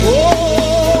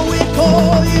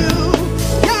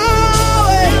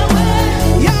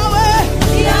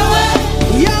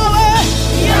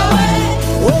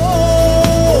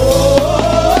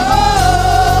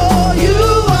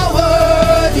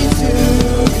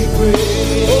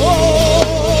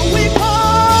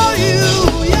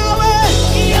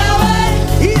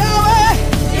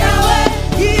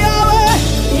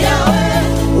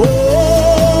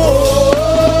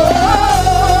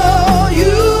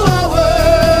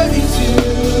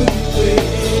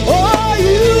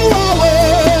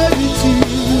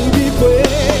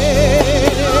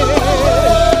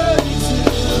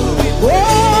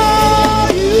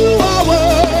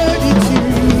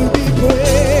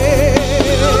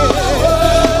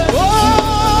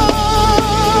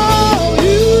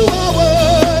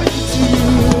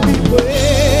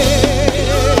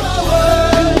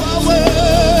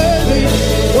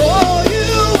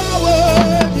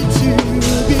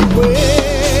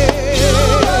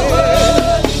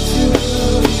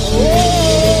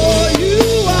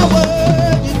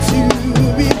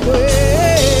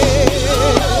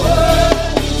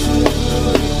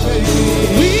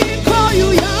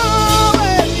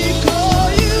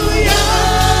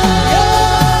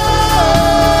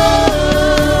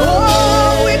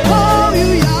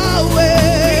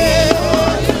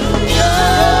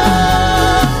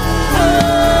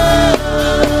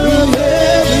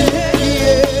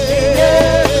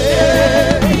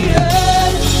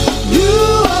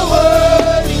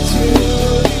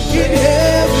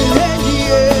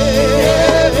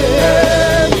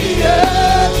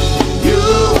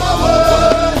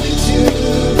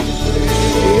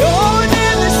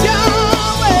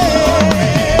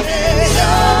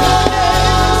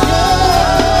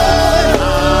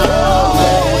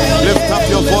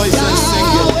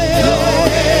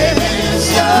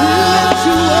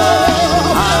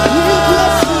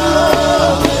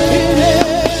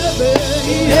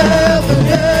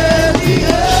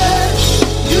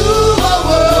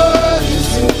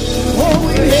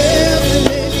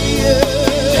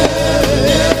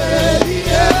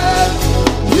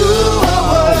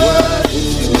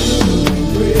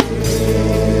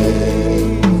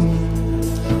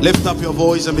Lift up your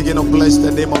voice and begin to bless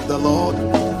the name of the Lord.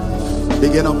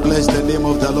 Begin to bless the name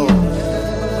of the Lord.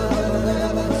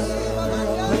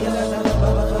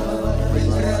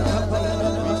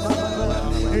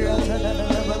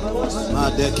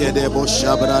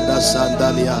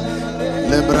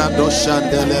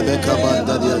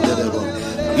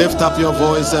 Lift up your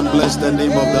voice and bless the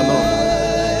name of the Lord.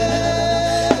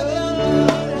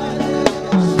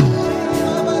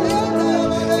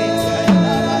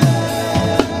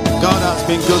 God has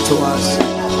been good to us.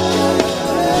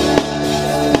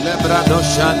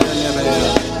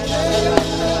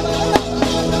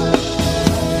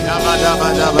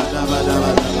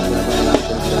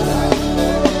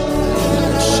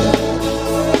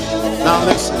 Now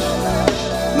listen.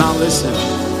 Now listen.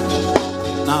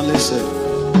 Now listen.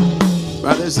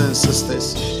 Brothers and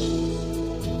sisters,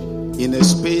 in a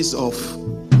space of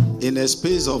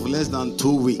less than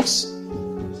 2 weeks,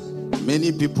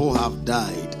 many people have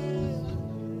died,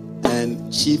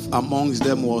 and chief amongst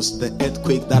them was the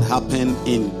earthquake that happened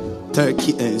in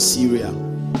Turkey and Syria.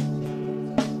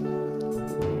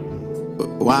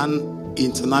 One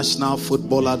international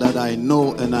footballer that I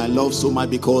know and I love so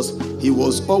much because he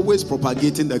was always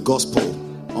propagating the gospel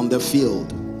on the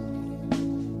field.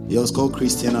 He was called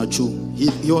Christian Achu.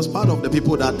 He was part of the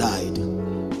people that died.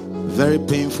 Very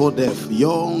painful death.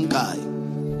 Young guy.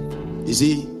 You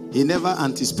see, he never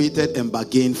anticipated and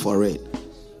bargained for it.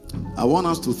 I want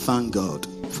us to thank God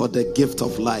for the gift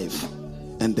of life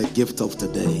and the gift of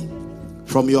today.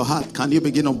 From your heart, can you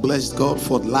begin to bless God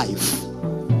for life?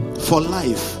 For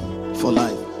life. For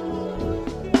life.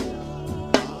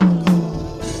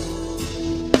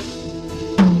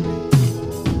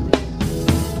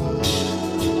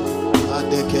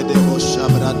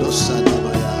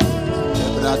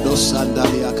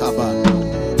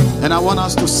 And I want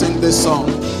us to sing this song.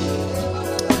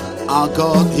 Our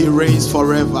God, He reigns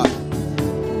forever.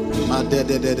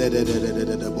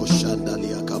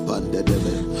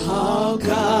 Our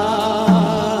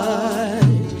God,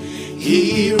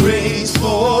 He reigns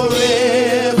forever.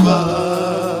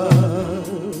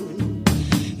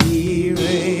 He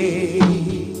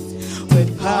reigns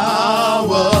with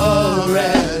power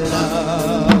and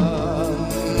love.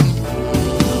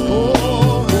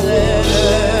 Oh, let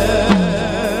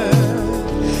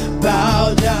earth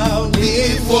bow down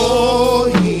before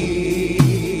Him.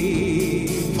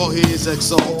 For He is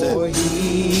exalted. For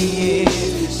He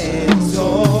is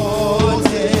exalted.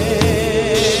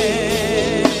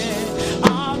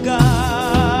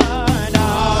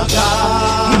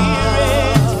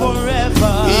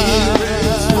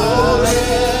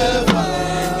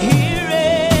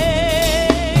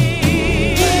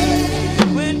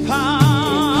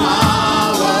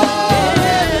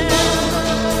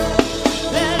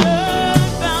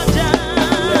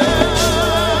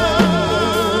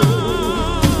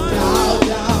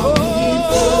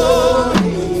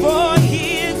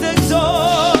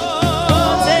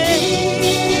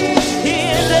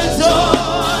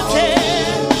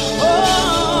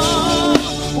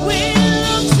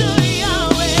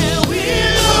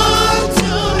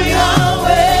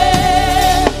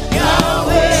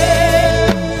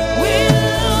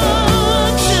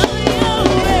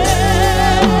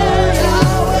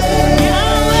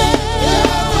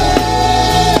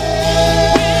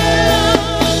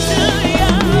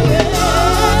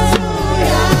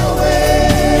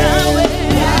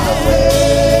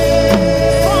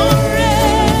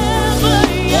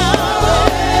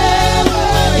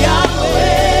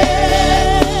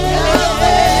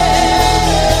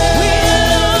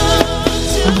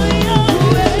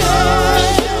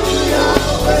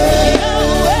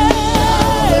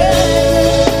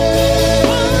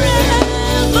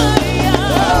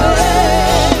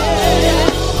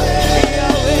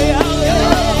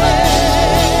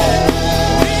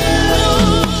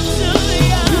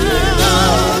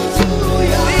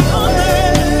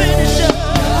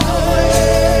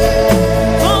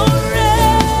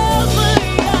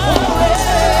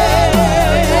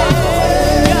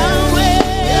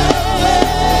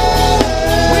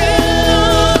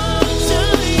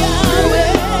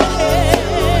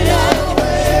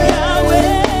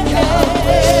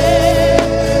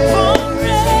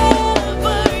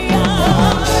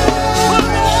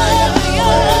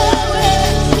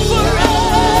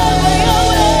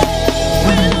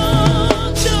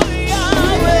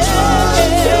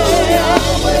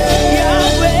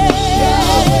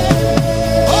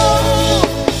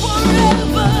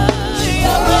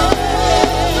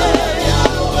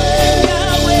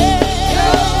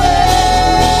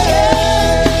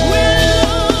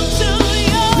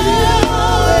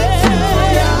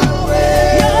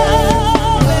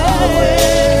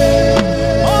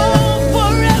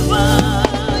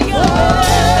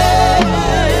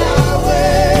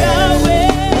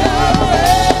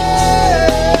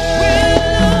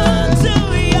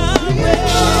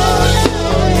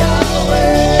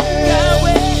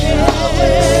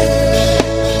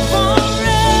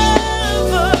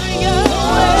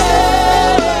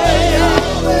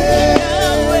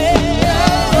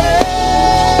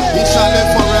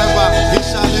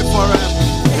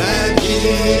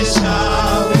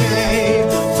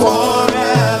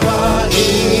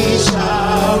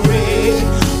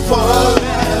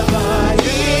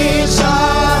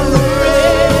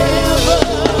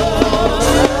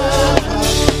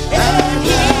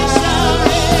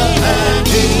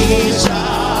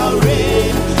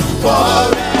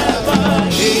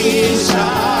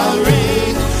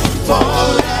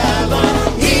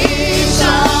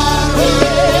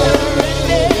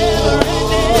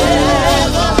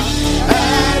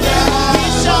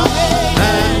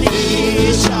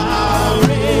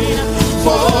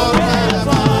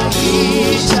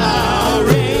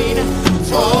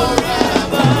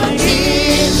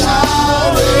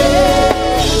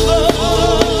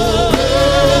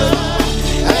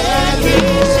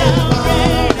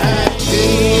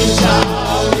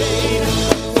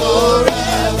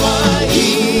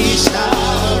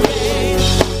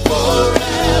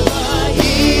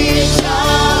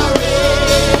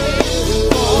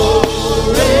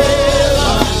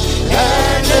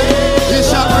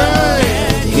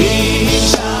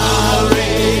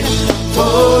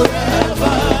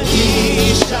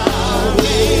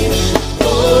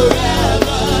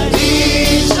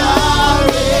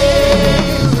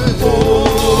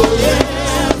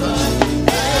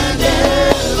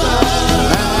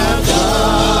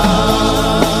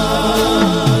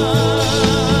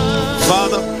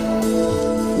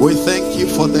 thank you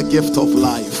for the gift of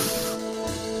life.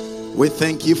 We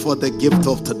thank you for the gift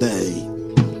of today.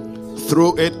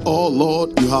 Through it all,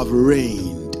 Lord, you have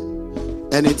reigned.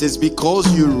 And it is because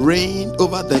you reigned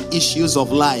over the issues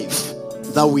of life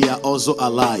that we are also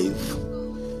alive.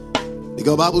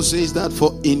 The Bible says that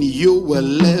for in you we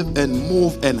live and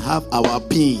move and have our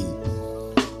being.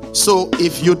 So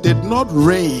if you did not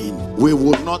reign, we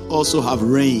would not also have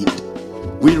reigned.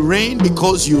 We reign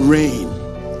because you reign.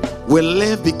 We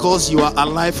live because you are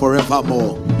alive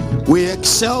forevermore. We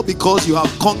excel because you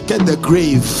have conquered the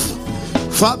grave.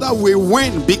 Father, we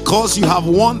win because you have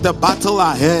won the battle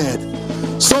ahead.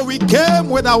 So we came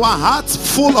with our hearts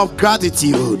full of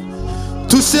gratitude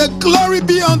to say glory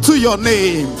be unto your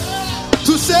name,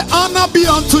 to say honor be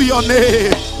unto your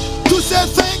name, to say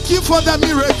thank you for the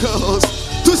miracles,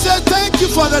 to say thank you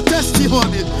for the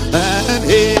testimony. And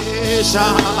he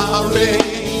shall reign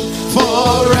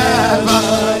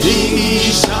forever.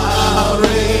 He shall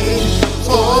reign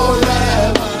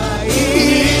forever.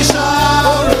 He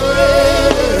shall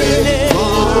reign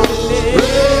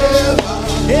forever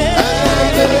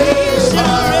and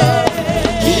ever.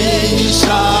 He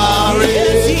shall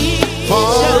reign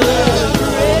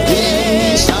forever.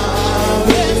 He shall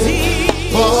reign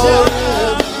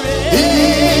forever.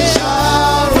 He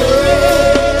shall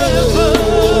reign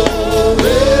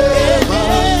forever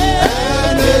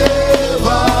and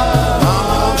ever.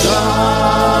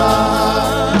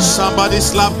 Somebody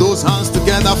slap those hands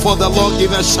together for the Lord.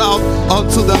 Give a shout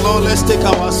unto the Lord. Let's take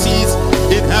our seats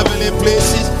in heavenly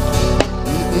places.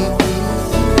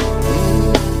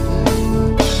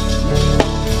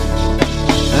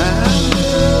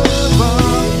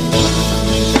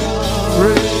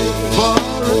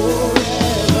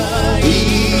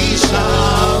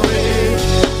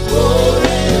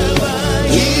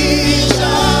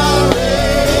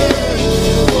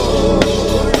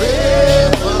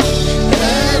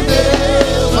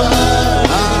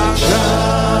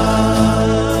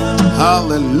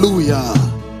 Hallelujah.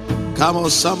 Come on,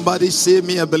 somebody say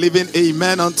me a believing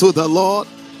amen unto the Lord.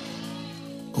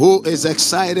 Who is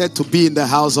excited to be in the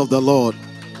house of the Lord?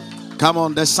 Come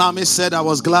on, the psalmist said, I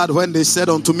was glad when they said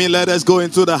unto me, let us go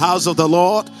into the house of the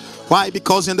Lord. Why?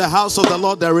 Because in the house of the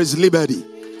Lord there is liberty.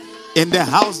 In the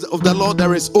house of the Lord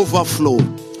there is overflow.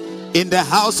 In the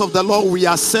house of the Lord we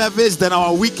are serviced and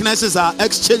our weaknesses are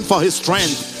exchanged for his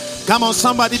strength. Come on,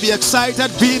 somebody be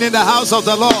excited being in the house of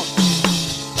the Lord.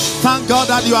 Thank God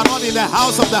that you are not in the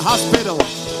house of the hospital,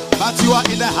 but you are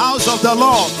in the house of the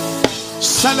Lord.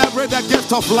 Celebrate the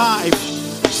gift of life.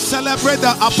 Celebrate the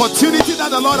opportunity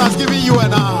that the Lord has given you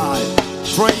and I.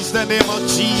 Praise the name of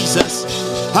Jesus.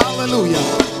 Hallelujah.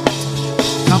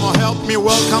 Come on, help me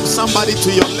welcome somebody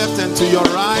to your left and to your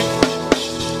right.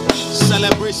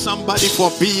 Celebrate somebody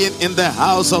for being in the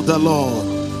house of the Lord.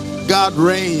 God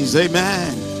reigns.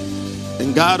 Amen.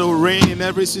 And God will reign in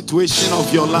every situation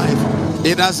of your life.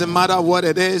 It doesn't matter what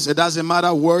it is. It doesn't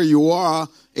matter where you are.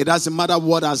 It doesn't matter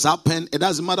what has happened. It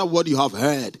doesn't matter what you have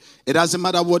heard. It doesn't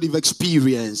matter what you've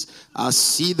experienced. I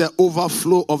see the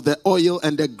overflow of the oil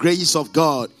and the grace of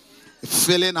God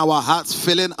filling our hearts,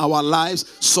 filling our lives,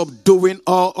 subduing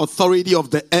all authority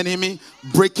of the enemy,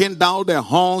 breaking down the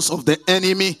horns of the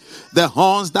enemy, the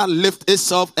horns that lift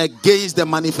itself against the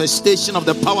manifestation of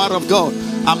the power of God.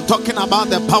 I'm talking about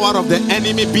the power of the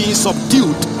enemy being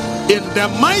subdued. In the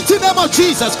mighty name of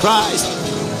Jesus Christ,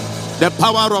 the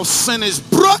power of sin is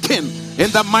broken.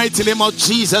 In the mighty name of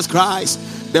Jesus Christ,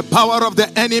 the power of the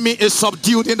enemy is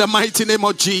subdued in the mighty name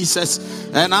of Jesus.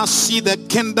 And I see the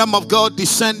kingdom of God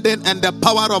descending and the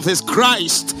power of his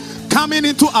Christ coming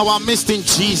into our midst in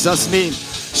Jesus' name.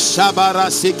 Somebody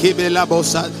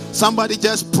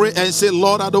just pray and say,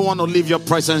 Lord, I don't want to leave your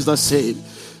presence the same.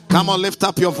 Come on, lift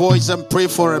up your voice and pray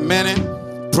for a minute.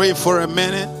 Pray for a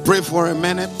minute. Pray for a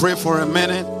minute. Pray for a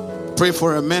minute. Pray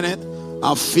for a minute.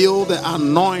 I feel the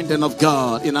anointing of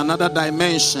God in another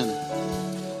dimension.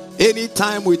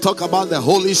 Anytime we talk about the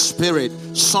Holy Spirit,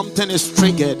 something is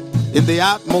triggered in the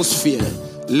atmosphere.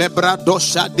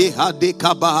 Lebradosha deha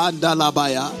deka bahanda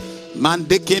labaya.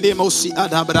 Mandekene mosi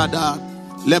adabrada.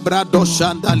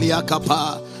 Lebradosha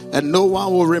ndaliakapa. And no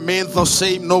one will remain the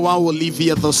same. No one will leave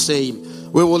here the same.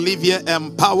 We will leave here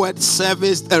empowered,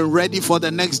 serviced, and ready for the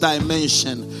next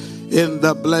dimension. In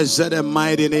the blessed and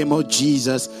mighty name of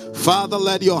Jesus. Father,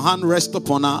 let your hand rest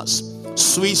upon us.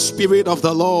 Sweet Spirit of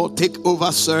the Lord, take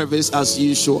over service as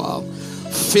usual.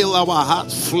 Fill our heart,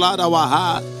 flood our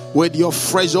heart with your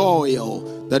fresh oil.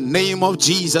 The name of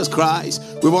Jesus Christ.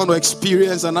 We want to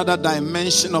experience another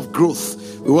dimension of growth.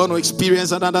 We want to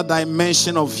experience another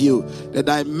dimension of you. The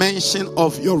dimension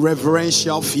of your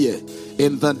reverential fear.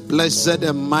 In the blessed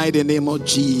and mighty name of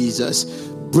Jesus.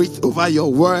 breathe over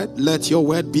your word. Let your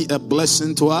word be a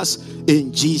blessing to us.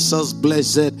 In Jesus'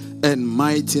 blessed and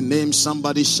mighty name.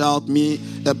 Somebody shout me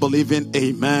a believing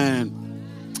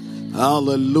amen.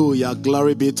 Hallelujah.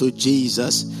 Glory be to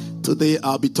Jesus. Today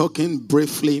I'll be talking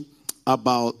briefly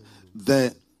about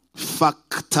the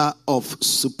factor of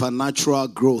supernatural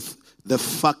growth. The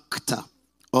factor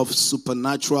of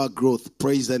supernatural growth.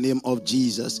 Praise the name of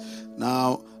Jesus.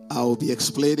 Now I'll be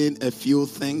explaining a few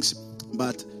things,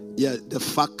 but the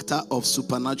factor of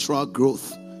supernatural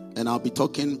growth. And I'll be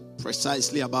talking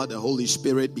precisely about the Holy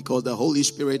Spirit, because the Holy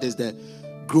Spirit is the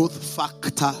growth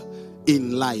factor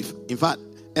in life. In fact,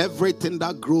 everything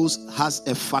that grows has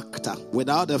a factor.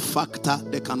 Without a factor,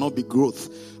 there cannot be growth.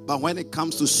 But when it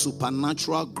comes to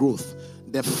supernatural growth,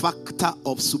 the factor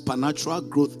of supernatural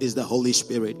growth is the Holy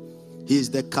Spirit. He is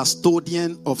the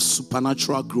custodian of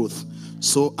supernatural growth.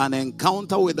 So an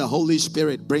encounter with the Holy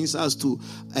Spirit brings us to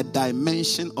a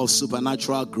dimension of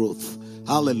supernatural growth.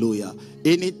 Hallelujah.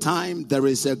 Anytime there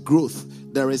is a growth,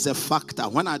 there is a factor.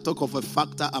 When I talk of a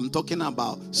factor, I'm talking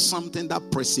about something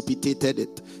that precipitated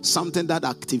it, something that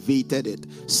activated it,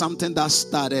 something that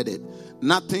started it.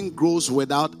 Nothing grows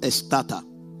without a starter.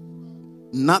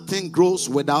 Nothing grows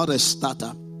without a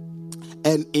starter.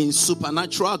 And in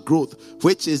supernatural growth,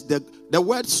 which is the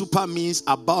word super means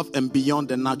above and beyond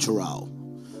the natural.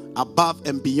 Above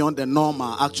and beyond the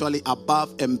normal. Actually,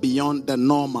 above and beyond the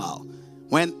normal.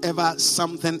 Whenever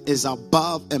something is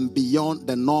above and beyond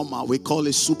the normal, we call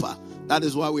it super. That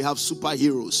is why we have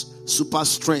superheroes, super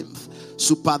strength,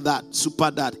 super that, super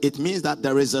that. It means that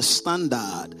there is a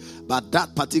standard, but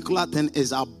that particular thing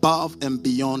is above and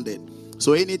beyond it.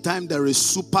 So anytime there is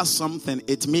super something,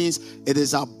 it means it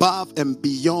is above and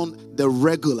beyond the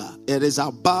regular. It is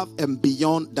above and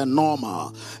beyond the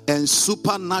normal. And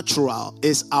supernatural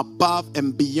is above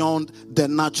and beyond the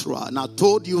natural. And I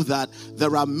told you that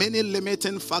there are many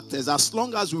limiting factors. As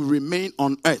long as we remain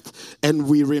on earth and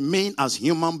we remain as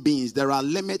human beings, there are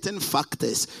limiting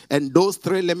factors. And those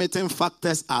three limiting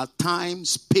factors are time,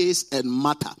 space, and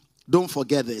matter. Don't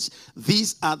forget this.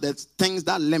 These are the things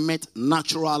that limit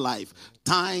natural life.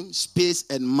 Time, space,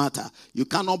 and matter. You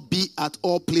cannot be at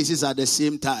all places at the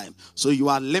same time. So you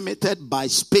are limited by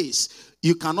space.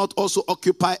 You cannot also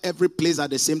occupy every place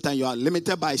at the same time. You are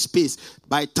limited by space.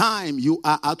 By time, you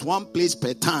are at one place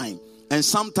per time. And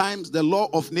sometimes the law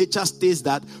of nature states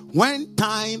that when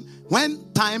time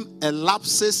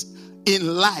elapses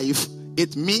in life,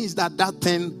 it means that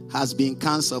thing has been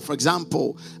cancelled. For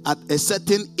example, at a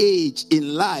certain age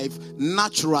in life,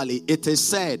 naturally, it is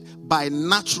said by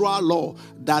natural law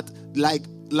that like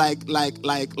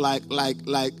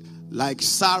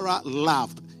Sarah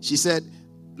laughed. She said,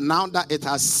 now that it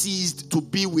has ceased to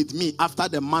be with me after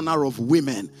the manner of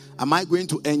women, am I going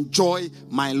to enjoy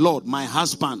my Lord, my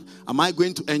husband? Am I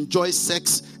going to enjoy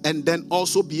sex and then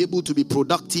also be able to be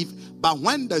productive? But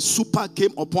when the super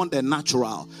came upon the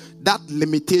natural, that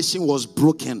limitation was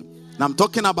broken. And I'm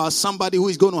talking about somebody who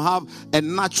is going to have a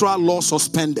natural law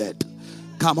suspended.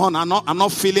 Come on, I'm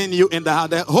not feeling you in the heart.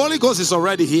 The Holy Ghost is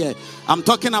already here. I'm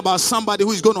talking about somebody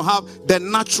who is going to have the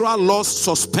natural law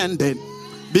suspended,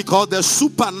 because the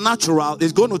supernatural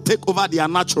is going to take over their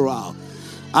natural.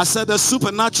 I said the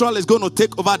supernatural is going to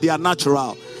take over their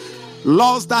natural.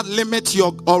 Laws that limit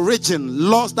your origin,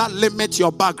 laws that limit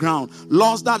your background,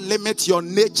 laws that limit your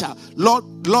nature,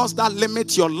 laws that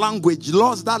limit your language,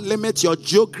 laws that limit your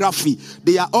geography,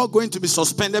 they are all going to be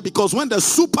suspended, because when the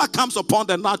super comes upon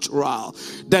the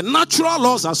natural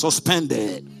laws are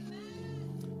suspended.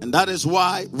 And that is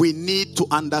why we need to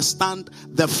understand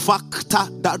the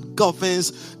factor that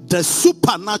governs the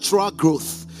supernatural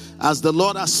growth. As the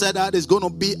Lord has said, that is going to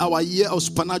be our year of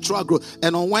supernatural growth.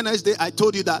 And on Wednesday, I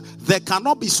told you that there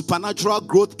cannot be supernatural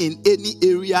growth in any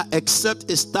area except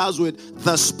it starts with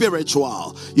the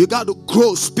spiritual. You got to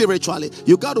grow spiritually.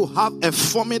 You got to have a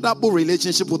formidable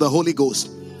relationship with the Holy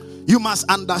Ghost. You must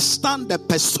understand the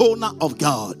persona of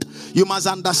God. You must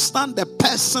understand the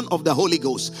person of the Holy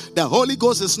Ghost. The Holy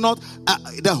Ghost is not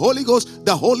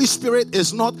the Holy Spirit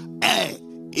is not air.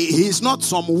 He is not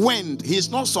some wind. He is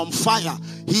not some fire.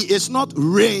 He is not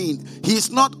rain. He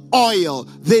is not oil.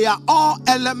 They are all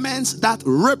elements that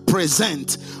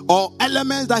represent, or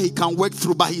elements that he can work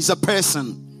through, but he's a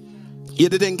person. You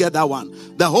didn't get that one.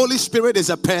 The Holy Spirit is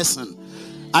a person.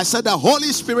 I said the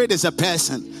Holy Spirit is a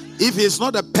person. If he's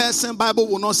not a person, Bible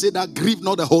will not say that grieve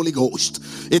not the Holy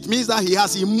Ghost. It means that he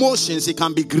has emotions, he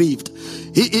can be grieved.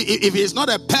 If he's not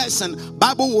a person,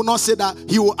 Bible will not say that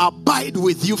he will abide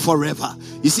with you forever.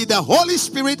 You see, the Holy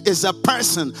Spirit is a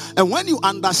person. And when you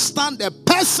understand the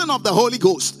person of the Holy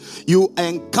Ghost, you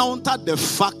encounter the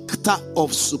factor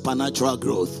of supernatural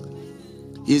growth.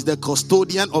 He's the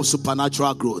custodian of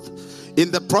supernatural growth. In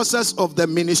the process of the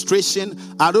ministration,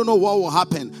 I don't know what will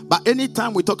happen, but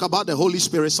anytime we talk about the Holy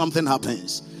Spirit, something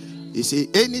happens. You see,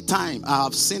 anytime I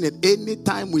have seen it,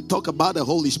 anytime we talk about the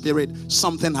Holy Spirit,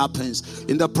 something happens.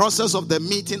 In the process of the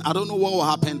meeting, I don't know what will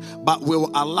happen, but we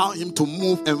will allow him to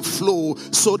move and flow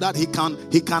so that he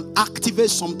can activate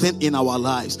something in our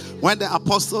lives. When the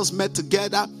apostles met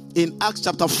together in Acts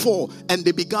chapter 4 and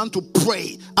they began to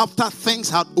pray after things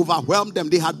had overwhelmed them,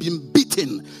 they had been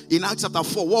beaten. In Acts chapter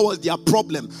 4, what was their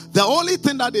problem? The only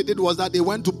thing that they did was that they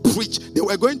went to preach. They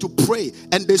were going to pray,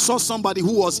 and they saw somebody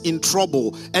who was in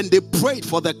trouble, and they prayed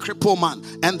for the crippled man,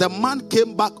 and the man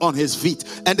came back on his feet.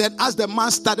 And then as the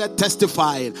man started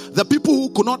testifying, the people who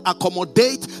could not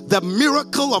accommodate the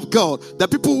miracle of God, the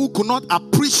people who could not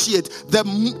appreciate the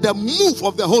move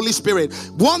of the Holy Spirit,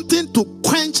 wanting to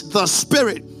quench the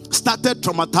spirit, started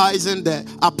traumatizing the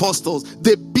apostles.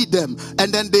 They beat them,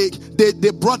 and then they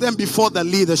brought them before the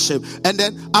leadership. And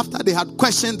then after they had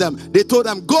questioned them, they told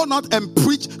them, go and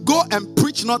preach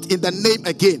not in the name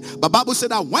again. But Bible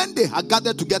said that when they had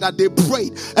gathered together, they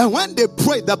prayed, and when they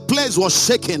prayed, the place was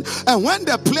shaking. And when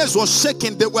the place was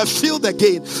shaking, they were filled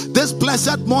again. This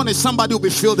blessed morning, somebody will be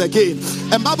filled again.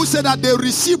 And Bible said that they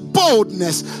received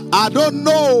boldness. I don't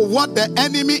know what the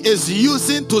enemy is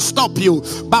using to stop you,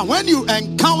 but when you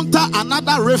encounter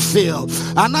another refill,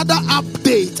 another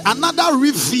update, another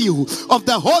review of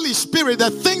the Holy Spirit, the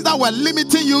things that were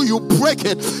limiting you, you break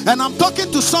it. And I'm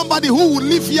talking to somebody who will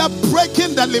live here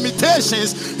breaking the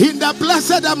limitations in the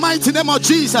blessed and mighty name of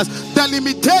Jesus. The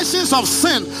limitations of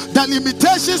sin, the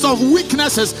limitations of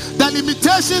weaknesses, the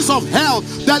limitations of health,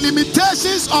 the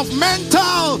limitations of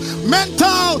mental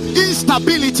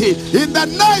instability, in the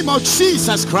name of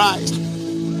Jesus Christ.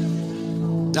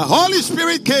 The Holy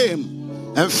Spirit came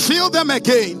and filled them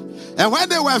again. And when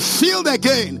they were filled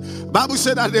again, Bible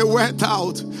said that they went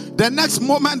out. The next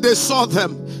moment they saw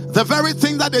them, the very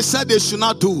thing that they said they should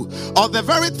not do, or the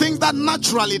very things that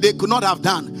naturally they could not have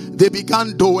done, they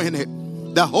began doing it.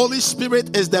 The Holy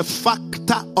Spirit is the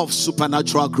factor of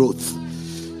supernatural growth.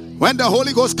 When the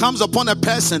Holy Ghost comes upon a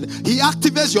person, he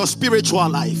activates your spiritual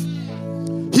life.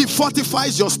 He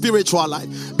fortifies your spiritual life,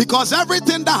 because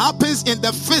everything that happens in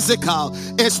the physical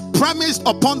is premised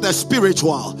upon the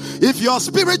spiritual. If your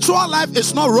spiritual life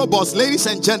is not robust, ladies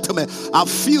and gentlemen, I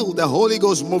feel the Holy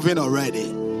Ghost moving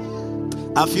already.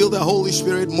 I feel the Holy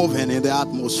Spirit moving in the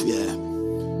atmosphere.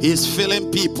 He's filling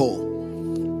people.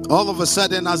 All of a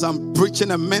sudden, as I'm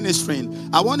preaching and ministering,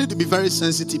 I want you to be very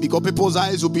sensitive, because people's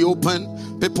eyes will be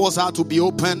open, people's heart will be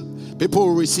open. People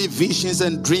will receive visions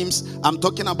and dreams. I'm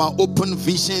talking about open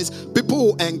visions. People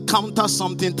will encounter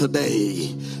something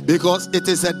today, because it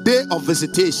is a day of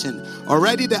visitation.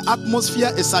 Already the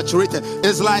atmosphere is saturated. It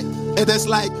is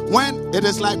like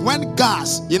when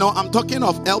gas, I'm talking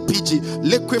of LPG,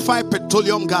 liquefied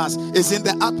petroleum gas, is in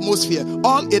the atmosphere.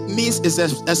 All it needs is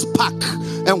a spark.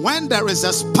 And when there is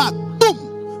a spark,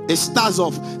 boom, it starts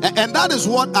off. And that is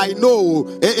what I know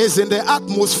is in the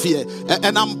atmosphere.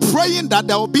 And I'm praying that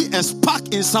there will be a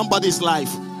spark in somebody's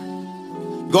life.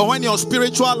 Because when your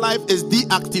spiritual life is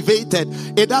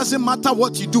deactivated, it doesn't matter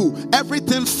what you do,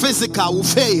 everything physical will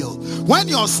fail. When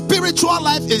your spiritual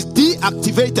life is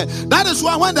deactivated, that is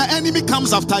why when the enemy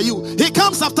comes after you, he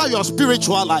comes after your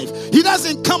spiritual life. He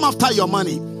doesn't come after your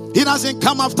money. He doesn't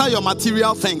come after your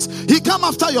material things. He comes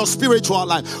after your spiritual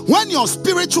life. When your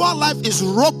spiritual life is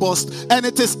robust and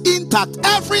it is intact,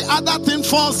 every other thing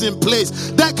falls in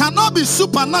place. There cannot be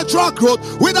supernatural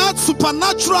growth without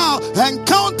supernatural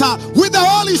encounter with the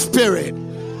Holy Spirit.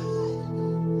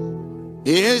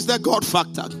 He is the God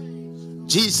factor.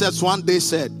 Jesus one day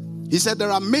said, he said,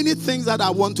 there are many things that I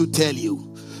want to tell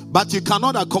you, but you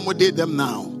cannot accommodate them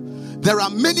now. There are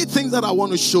many things that I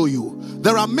want to show you.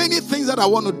 There are many things that I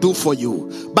want to do for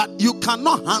you, but you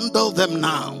cannot handle them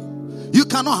now. You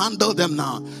cannot handle them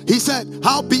now. He said,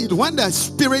 howbeit when the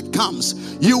Spirit comes,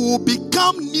 you will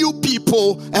become new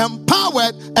people,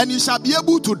 empowered, and you shall be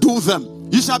able to do them.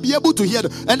 You shall be able to hear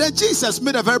them. And then Jesus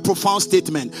made a very profound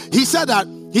statement. He said, and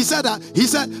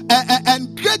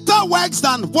greater works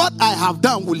than what I have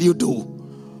done will you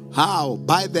do. How?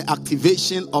 By the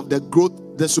activation of the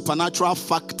growth, the supernatural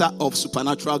factor of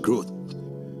supernatural growth.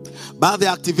 By the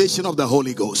activation of the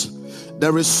Holy Ghost.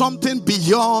 There is something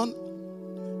beyond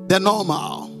the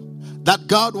normal that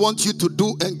God wants you to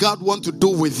do, and God wants to do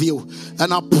with you.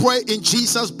 And I pray in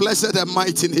Jesus' blessed and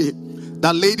mighty name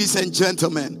that, ladies and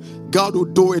gentlemen, God will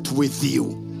do it with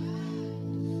you.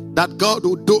 That God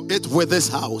will do it with this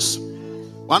house.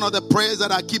 One of the prayers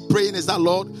that I keep praying is that,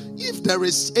 Lord, if there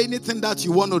is anything that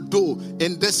you want to do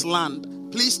in this land,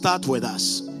 please start with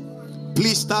us.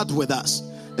 Please start with us.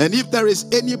 And if there is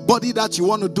anybody that you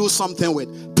want to do something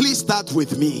with, please start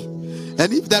with me.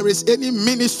 And if there is any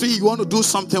ministry you want to do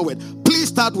something with, please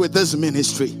start with this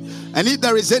ministry. And if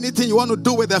there is anything you want to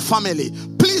do with the family,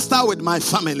 please start with my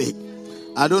family.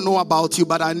 I don't know about you,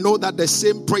 but I know that the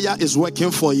same prayer is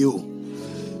working for you.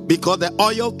 Because the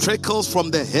oil trickles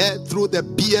from the head through the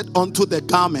beard onto the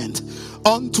garment,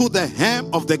 onto the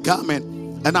hem of the garment.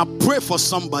 And I pray for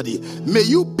somebody. May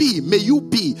you be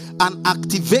an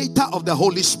activator of the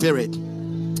Holy Spirit.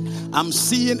 I'm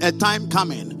seeing a time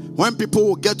coming when people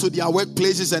will get to their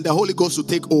workplaces and the Holy Ghost will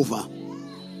take over.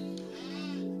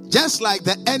 Just like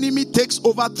the enemy takes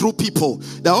over through people,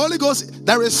 the Holy Ghost,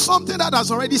 there is something that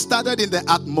has already started in the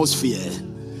atmosphere.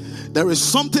 There is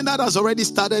something that has already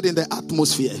started in the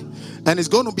atmosphere, and it's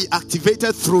going to be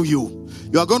activated through you.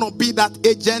 You are going to be that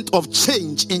agent of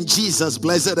change in Jesus'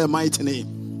 blessed and mighty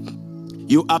name.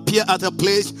 You appear at a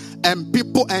place and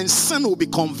people and sin will be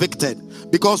convicted.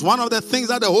 Because one of the things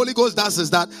that the Holy Ghost does is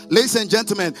that, ladies and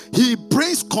gentlemen, he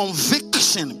brings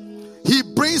conviction. He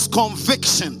brings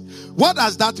conviction. What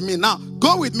does that mean? Now,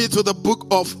 go with me to the book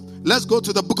of, let's go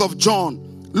to the book of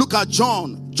John. Look at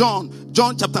John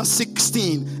chapter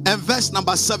 16 and verse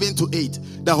number 7 to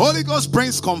 8. The Holy Ghost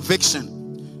brings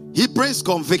conviction. He brings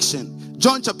conviction.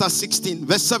 John chapter 16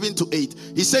 verse 7 to 8.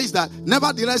 He says that,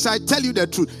 nevertheless, I tell you the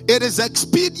truth. It is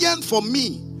expedient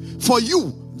for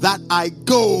you, that I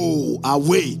go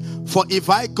away. For if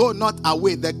I go not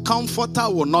away, the Comforter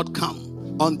will not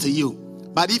come unto you.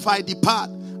 But if I depart,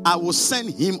 I will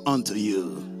send him unto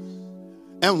you.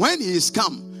 And when he is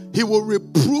come, he will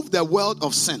reprove the world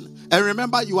of sin. And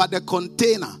remember, you are the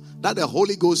container that the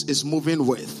Holy Ghost is moving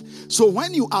with. So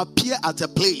when you appear at a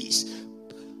place,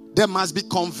 there must be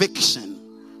conviction.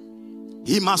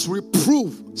 He must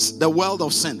reprove the world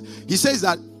of sin. He says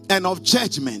that, and of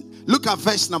judgment. Look at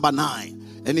verse number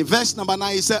 9. And in verse number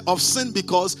 9, he said, of sin,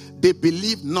 because they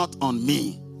believe not on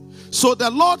me. So the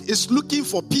Lord is looking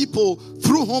for people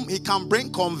through whom he can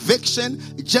bring conviction,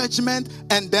 judgment,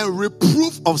 and then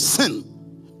reproof of sin.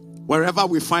 Wherever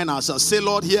we find ourselves, say,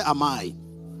 Lord, here am I.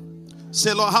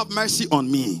 Say, Lord, have mercy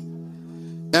on me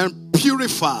and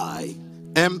purify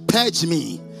and purge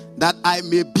me, that I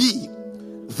may be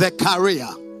the carrier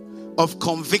of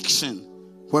conviction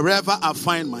wherever I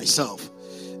find myself.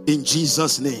 In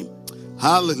Jesus' name.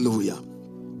 Hallelujah.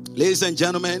 Ladies and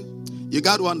gentlemen, you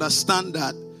got to understand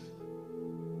that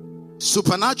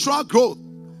supernatural growth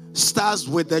starts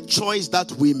with the choice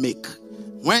that we make.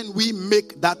 When we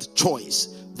make that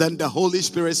choice, then the Holy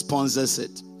Spirit sponsors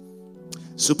it.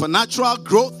 Supernatural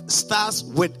growth starts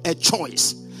with a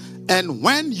choice. And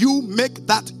when you make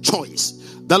that choice,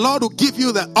 the Lord will give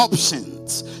you the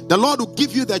options. The Lord will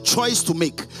give you the choice to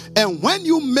make. And when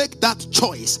you make that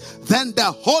choice, then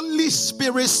the Holy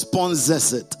Spirit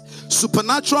sponsors it.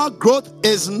 Supernatural growth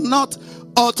is not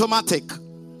automatic.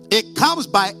 It comes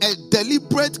by a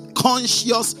deliberate,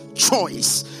 conscious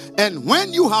choice. And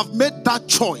when you have made that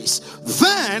choice,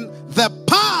 then the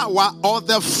power or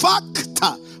the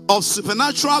factor of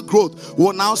supernatural growth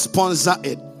will now sponsor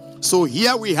it. So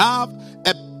here we have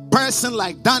a person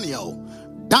like Daniel.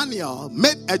 Daniel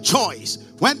made a choice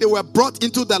when they were brought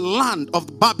into the land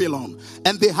of Babylon,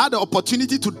 and they had the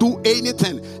opportunity to do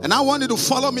anything. And I want you to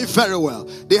follow me very well.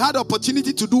 They had the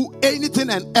opportunity to do anything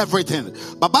and everything.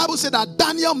 But Bible said that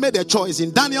Daniel made a choice.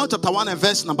 In Daniel chapter 1 and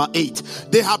verse number 8,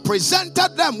 they have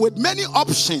presented them with many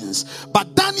options,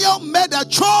 but Daniel made a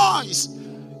choice.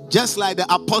 Just like the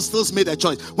apostles made a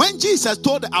choice. When Jesus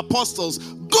told the apostles,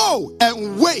 go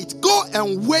and wait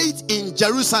in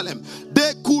Jerusalem,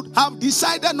 they could have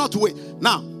decided not to wait.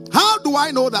 Now, how do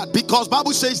I know that? Because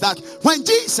Bible says that when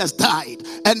Jesus died,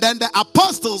 and then the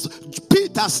apostles,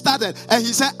 Peter started, and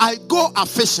he said, I go a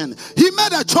fishing. He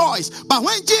made a choice. But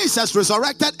when Jesus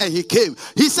resurrected and he came,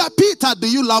 he said, Peter, do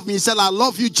you love me? He said, I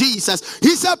love you, Jesus.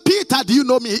 He said, Peter, do you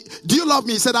know me? Do you love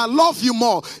me? He said, I love you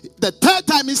more. The third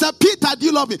time he said, Peter, do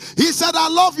you love me? He said, I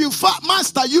love you,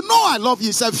 Master. You know I love you.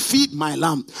 He said, feed my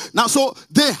lamb. Now, so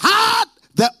they had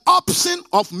the option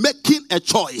of making a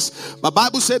choice. But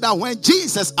Bible said that when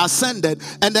Jesus ascended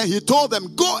and then he told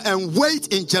them, go and wait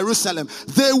in Jerusalem,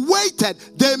 they waited.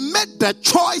 They made the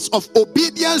choice of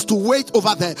obedience to wait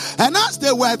over there. And as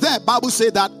they were there, Bible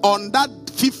said that on that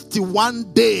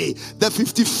 51 day, the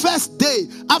 51st day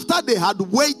after they had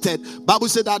waited, Bible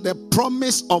said that the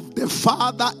promise of the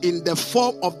Father in the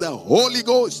form of the Holy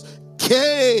Ghost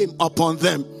came upon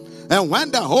them. And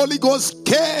when the Holy Ghost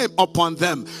came upon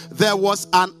them, there was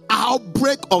an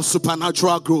outbreak of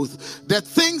supernatural growth. The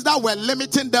things that were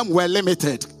limiting them were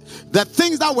limited. The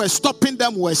things that were stopping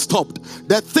them were stopped.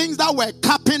 The things that were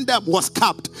capping them was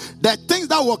capped. The things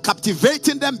that were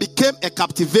captivating them became a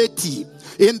captivity.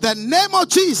 In the name of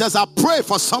Jesus, I pray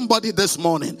for somebody this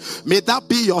morning. May that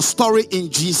be your story in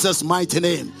Jesus' mighty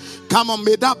name. Come on,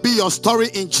 may that be your story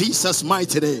in Jesus'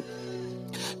 mighty name.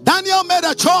 Daniel made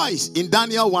a choice in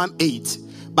Daniel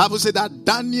 1:8. Bible said that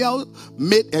Daniel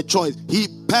made a choice. He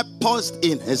purposed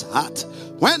in his heart.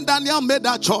 When Daniel made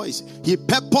that choice, he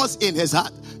purposed in his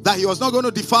heart that he was not going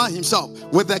to defile himself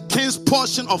with the king's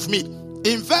portion of meat.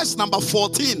 In verse number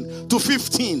 14 to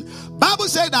 15, Bible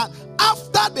said that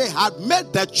after they had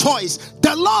made the choice,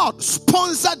 the Lord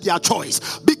sponsored their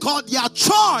choice, because their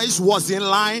choice was in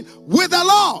line with the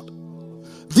Lord.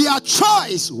 Their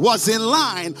choice was in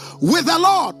line with the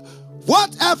Lord.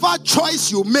 Whatever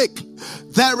choice you make,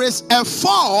 there is a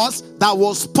force that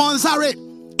will sponsor it.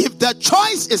 If the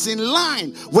choice is in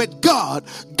line with God,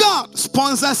 God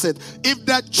sponsors it. If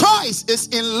the choice is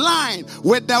in line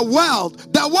with the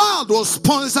world will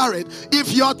sponsor it.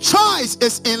 If your choice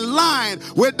is in line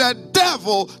with the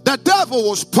devil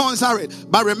will sponsor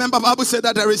it. But remember, the Bible said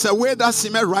that there is a way that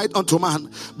seemeth right unto man,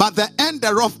 but the end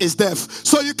thereof is death.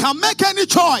 So you can make any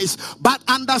choice, but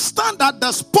understand that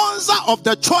the sponsor of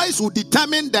the choice will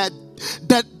determine the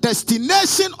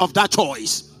destination of that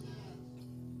choice.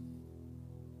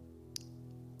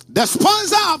 The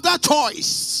sponsor of that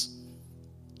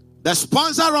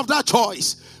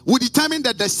choice will determine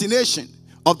the destination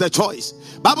of the choice.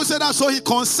 Bible said that, so he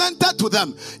consented to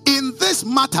them in this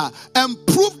matter and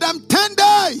proved them 10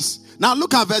 days. Now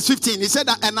look at verse 15. He said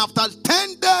that, and after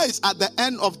 10 days, at the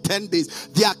end of 10 days,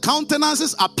 their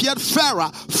countenances appeared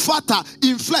fairer, fatter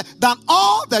in flesh than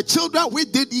all the children we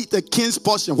did eat the king's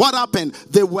portion. What happened?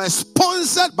 They were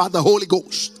sponsored by the Holy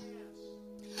Ghost.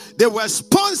 They were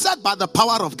sponsored by the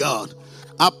power of God.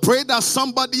 I pray that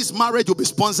somebody's marriage will be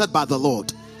sponsored by the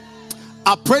Lord.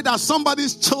 I pray that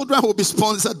somebody's children will be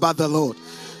sponsored by the Lord.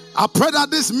 I pray that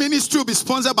this ministry will be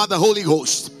sponsored by the Holy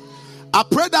Ghost. I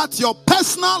pray that your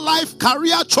personal life,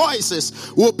 career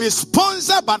choices will be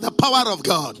sponsored by the power of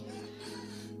God.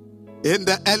 In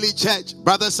the early church,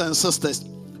 brothers and sisters,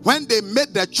 when they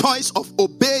made the choice of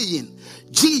obeying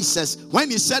Jesus, when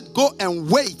he said go and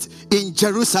wait in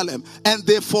Jerusalem, and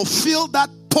they fulfilled that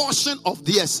portion of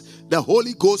theirs, the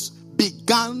Holy Ghost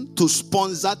began to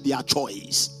sponsor their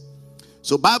choice.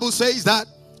 So Bible says that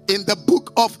in the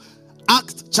book of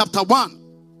Acts chapter 1,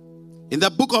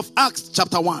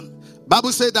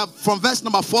 Bible says that from verse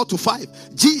number 4 to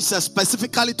 5, Jesus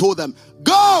specifically told them,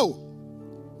 go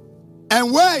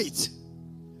and wait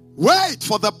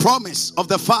for the promise of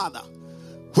the Father,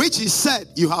 which he said,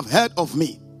 you have heard of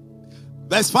me.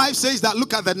 Verse 5 says that,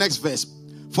 look at the next verse.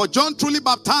 For John truly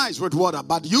baptized with water,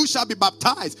 but you shall be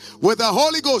baptized with the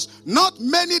Holy Ghost not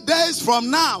many days from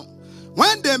now.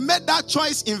 When they made that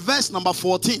choice in verse number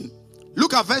 14,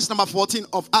 look at verse number 14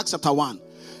 of Acts chapter 1.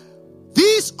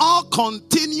 These all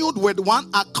continued with one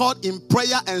accord in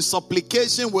prayer and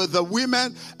supplication with the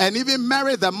women, and even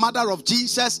Mary, the mother of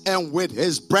Jesus, and with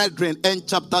his brethren. In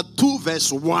chapter 2,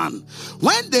 verse 1.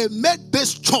 When they made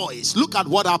this choice, look at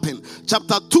what happened.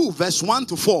 Chapter 2, verse 1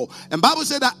 to 4. And Bible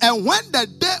said that, and when the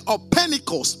day of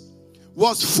Pentecost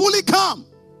was fully come,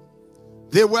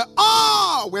 they were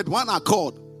all with one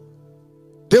accord.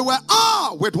 They were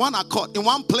all with one accord in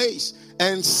one place.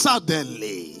 And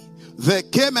suddenly there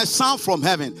came a sound from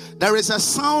heaven. There is a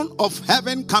sound of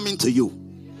heaven coming to you.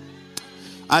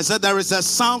 I said there is a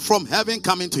sound from heaven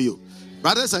coming to you.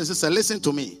 Brothers and sisters, listen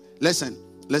to me. Listen.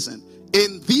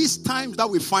 In these times that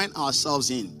we find ourselves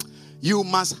in, you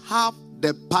must have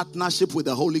the partnership with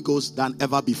the Holy Ghost than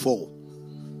ever before.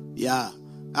 Yeah.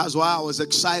 That's why I was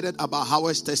excited about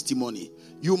Howard's testimony.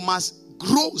 You must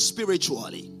grow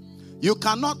spiritually. You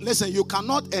cannot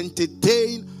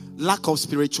entertain lack of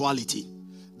spirituality.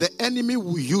 The enemy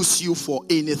will use you for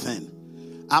anything.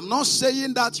 I'm not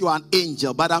saying that you are an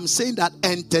angel, but I'm saying that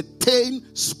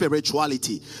entertain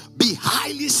spirituality. Be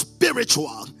highly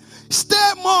spiritual.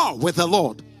 Stay more with the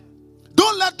Lord.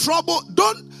 Don't let trouble,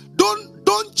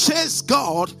 don't chase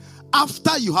God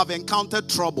after you have encountered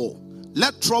trouble.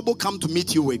 Let trouble come to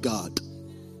meet you with God.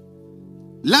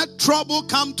 Let trouble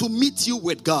come to meet you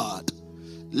with God.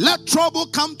 Let trouble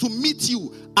come to meet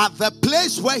you at the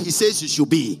place where he says you should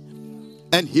be.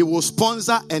 And he will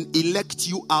sponsor and elect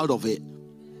you out of it.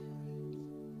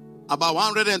 About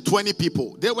 120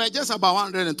 people. They were just about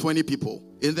 120 people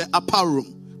in the upper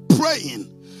room praying.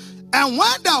 And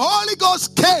when the Holy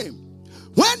Ghost came,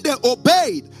 when they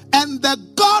obeyed, and the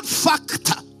God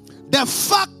factor, the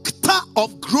factor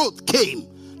of growth came.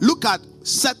 Look at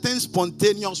certain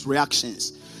spontaneous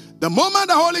reactions. The moment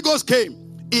the Holy Ghost came,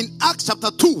 in Acts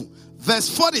chapter 2, verse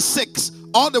 46,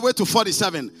 all the way to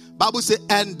 47, Bible says,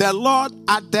 and the Lord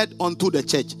added unto the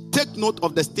church. Take note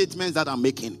of the statements that I'm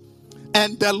making.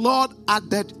 and the Lord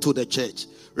added to the church.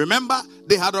 Remember,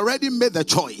 they had already made the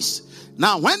choice.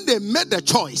 Now, when they made the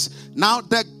choice, now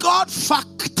the God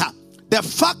factor, the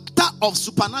factor of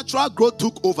supernatural growth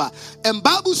took over. And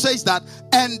Bible says that,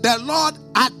 and the Lord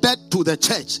added to the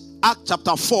church. Acts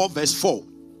chapter 4 verse 4.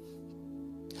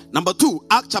 Number 2,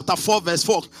 Acts chapter 4 verse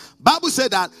 4. Bible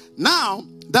said that now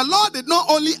the Lord did not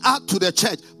only add to the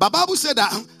church, but Bible said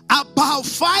that about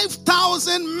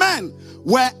 5,000 men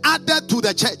were added to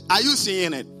the church. Are you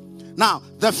seeing it? Now,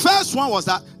 the first one was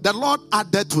that the Lord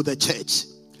added to the church.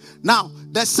 Now,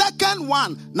 the second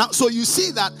one, now, so you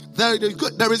see that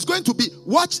there is going to be,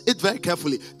 watch it very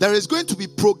carefully, there is going to be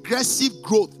progressive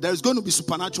growth. There is going to be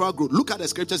supernatural growth. Look at the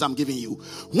scriptures I'm giving you.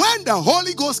 When the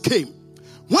Holy Ghost came,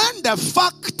 when the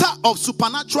factor of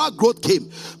supernatural growth came,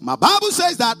 my Bible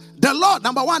says that the Lord,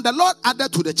 number 1, the Lord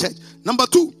added to the church. Number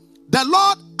 2, the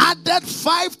Lord added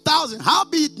 5,000.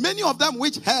 Howbeit, many of them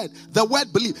which heard the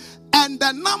word believed. And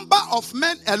the number of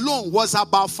men alone was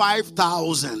about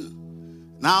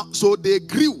 5,000. Now, so they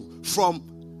grew from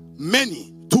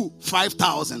many to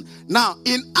 5,000. Now,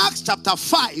 in Acts chapter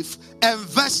 5 and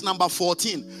verse number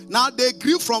 14, now they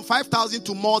grew from 5,000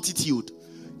 to multitude.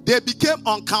 They became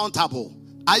uncountable.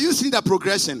 Are you seeing the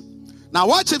progression? Now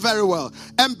watch it very well.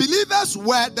 And believers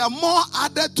were the more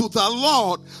added to the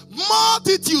Lord,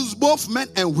 multitudes, both men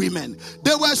and women.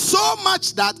 They were so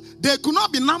much that they could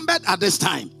not be numbered at this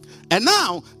time. And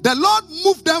now the Lord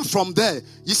moved them from there.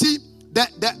 You see,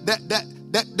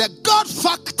 the God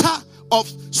factor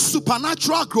of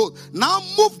supernatural growth now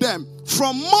moved them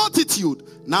from multitude.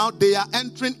 Now they are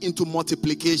entering into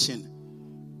multiplication.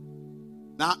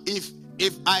 Now if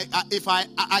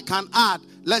I can add,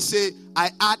 let's say I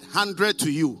add 100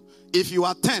 to you. If you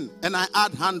are 10 and I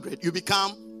add 100, you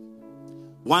become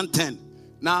 110.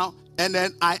 Now, and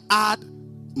then I add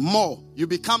more, you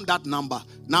become that number.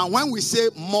 Now, when we say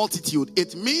multitude,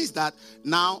 it means that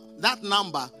now that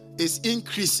number is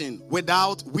increasing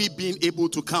without we being able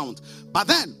to count. But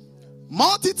then,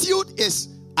 multitude is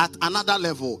at another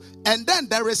level. And then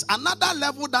there is another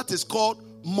level that is called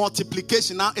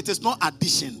multiplication. Now, it is not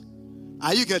addition.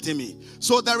 Are you getting me?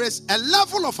 So there is a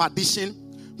level of addition.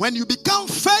 When you become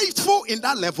faithful in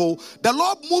that level, the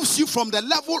Lord moves you from the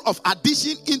level of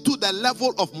addition into the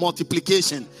level of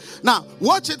multiplication. Now,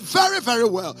 watch it very, very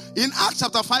well. In Acts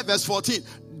chapter 5 verse 14,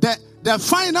 the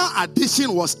final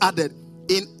addition was added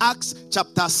in Acts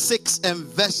chapter 6 and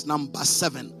verse number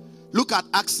 7. Look at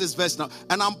Acts 6 verse now.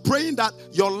 And I'm praying that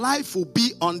your life will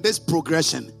be on this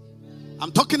progression.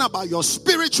 I'm talking about your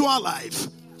spiritual life.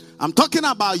 I'm talking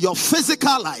about your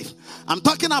physical life. I'm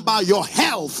talking about your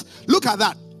health. Look at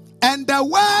that. And the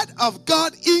word of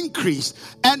God increased.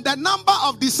 And the number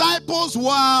of disciples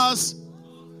was,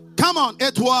 come on,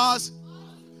 it was.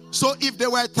 So if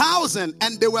there were 1,000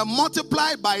 and they were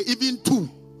multiplied by even 2,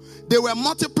 they were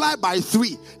multiplied by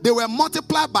 3, they were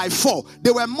multiplied by 4,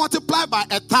 they were multiplied by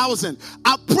 1,000.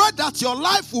 I pray that your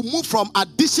life will move from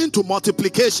addition to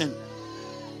multiplication.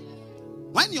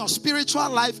 When your spiritual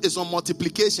life is on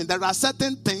multiplication, there are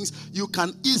certain things you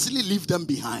can easily leave them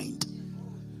behind.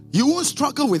 You won't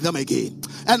struggle with them again.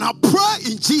 And I pray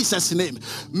in Jesus' name,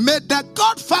 may the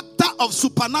God factor of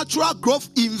supernatural growth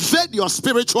invade your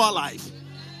spiritual life.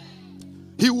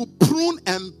 He will prune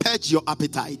and purge your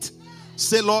appetite.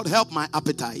 Say, Lord, help my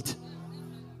appetite.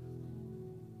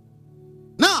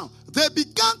 Now, they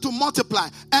began to multiply,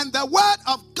 and the word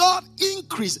of God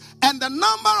increased, and the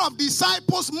number of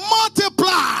disciples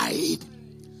multiplied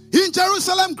in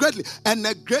Jerusalem greatly, and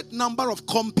a great number of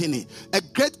company, a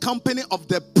great company of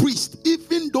the priests,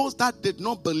 even those that did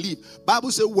not believe, Bible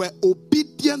says, were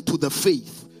obedient to the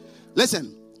faith.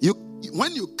 Listen,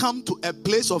 when you come to a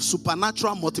place of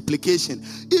supernatural multiplication,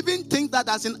 even things that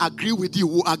doesn't agree with you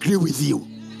will agree with you.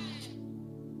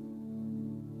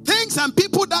 Things and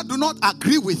people that do not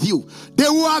agree with you, they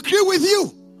will agree with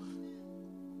you.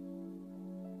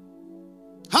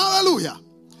 Hallelujah.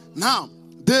 Now,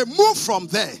 they move from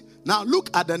there. Now, look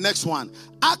at the next one.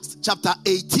 Acts chapter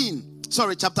 13,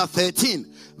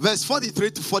 verse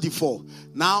 43 to 44.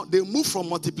 Now, they move from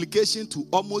multiplication to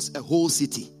almost a whole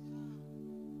city.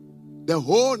 The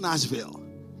whole Nashville.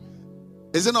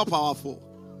 Is it not powerful?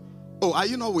 Oh, are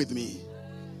you not with me?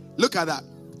 Look at that.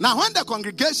 Now, when the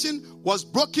congregation was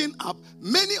broken up,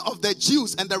 many of the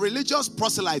Jews and the religious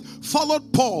proselytes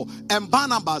followed Paul and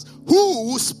Barnabas,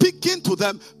 who, speaking to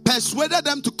them, persuaded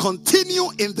them to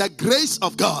continue in the grace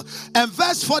of God. And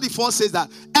verse 44 says that,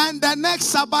 and the next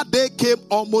Sabbath day came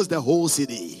almost the whole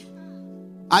city.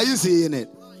 Are you seeing it?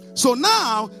 So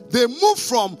now they move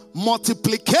from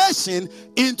multiplication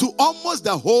into almost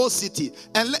the whole city.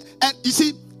 And you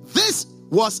see, this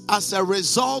was as a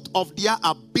result of their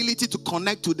ability to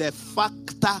connect to the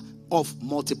factor of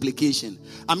multiplication.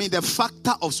 I mean, the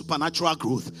factor of supernatural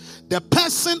growth. The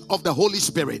person of the Holy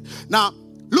Spirit. Now,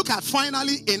 look at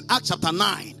finally in Acts chapter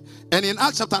 9. And in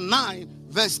Acts chapter 9,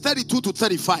 verse 32 to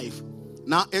 35.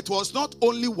 Now, it was not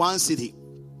only one city.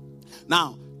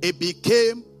 Now, it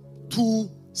became 2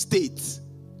 states.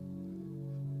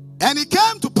 And it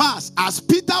came to pass, as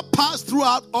Peter passed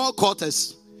throughout all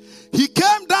quarters, he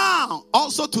came down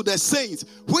also to the saints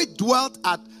which dwelt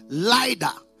at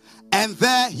Lydda. And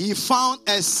there he found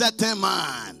a certain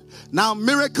man. Now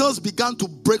miracles began to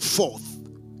break forth.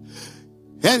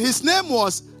 And his name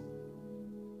was,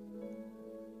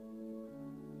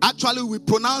 actually we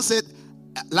pronounce it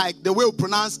like the way we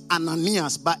pronounce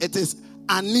Ananias, but it is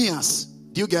Aeneas.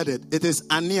 Do you get it? It is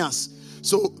Aeneas.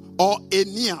 So, or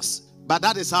Aeneas, but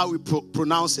that is how we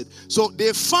pronounce it. So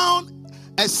they found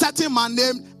a certain man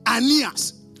named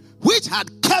Aeneas, which had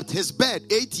kept his bed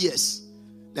 8 years.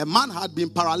 The man had been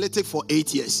paralytic for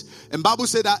 8 years. And Bible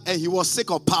said that and he was sick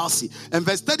of palsy. And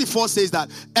verse 34 says that,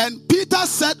 and Peter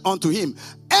said unto him,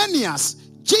 Aeneas,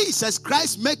 Jesus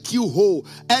Christ make you whole,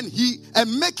 and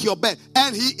make your bed.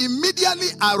 And he immediately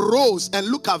arose. And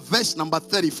look at verse number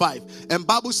 35. And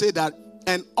Bible said that,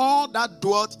 and all that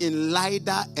dwelt in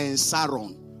Lydda and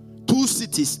Saron, 2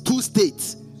 cities, 2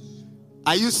 states.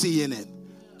 Are you seeing it?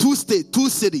 2 states, 2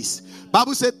 cities.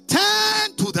 Bible said,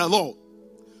 turn to the Lord.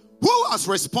 Who was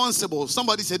responsible?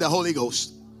 Somebody said the Holy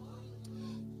Ghost.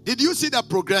 Did you see the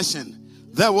progression?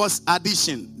 There was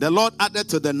addition. The Lord added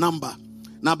to the number.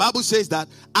 Now Bible says that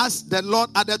as the Lord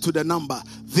added to the number,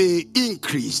 they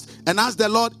increased. And as the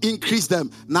Lord increased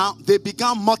them, now they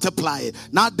began multiplying.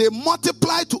 Now they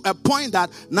multiplied to a point that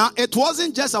now it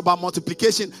wasn't just about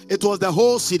multiplication, it was the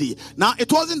whole city. Now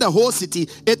it wasn't the whole city,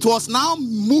 it was now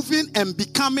moving and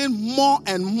becoming more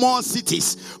and more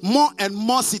cities. More and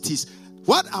more cities.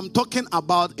 What I'm talking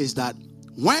about is that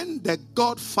when the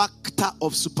God factor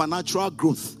of supernatural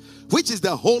growth, which is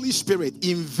the Holy Spirit,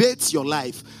 invades your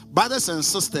life, brothers and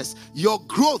sisters, your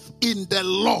growth in the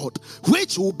Lord,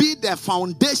 which will be the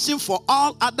foundation for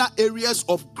all other areas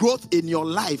of growth in your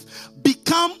life,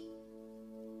 become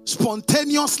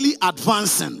spontaneously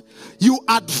advancing. You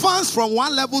advance from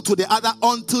one level to the other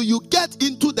until you get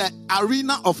into the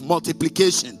arena of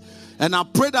multiplication. And I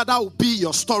pray that will be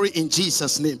your story in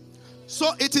Jesus' name. So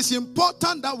it is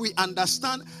important that we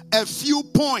understand a few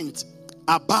points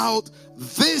about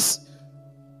this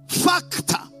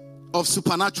factor of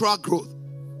supernatural growth.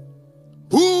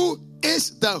 Who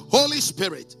is the Holy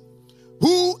Spirit?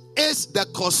 Who is the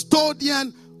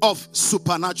custodian of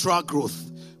supernatural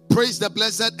growth? Praise the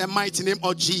blessed and mighty name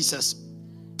of Jesus.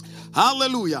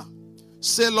 Hallelujah.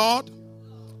 Say, Lord,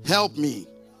 help me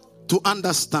to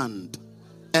understand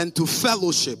and to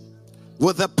fellowship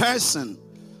with the person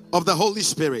of the Holy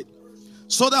Spirit.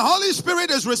 So the Holy Spirit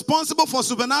is responsible for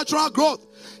supernatural growth.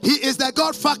 He is the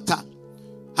God factor.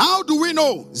 How do we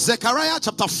know? Zechariah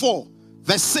chapter 4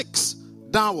 verse 6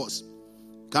 downwards.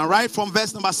 You can write from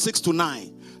verse number 6 to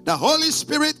 9. The Holy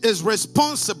Spirit is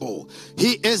responsible.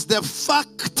 He is the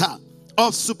factor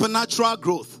of supernatural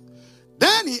growth.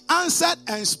 Then he answered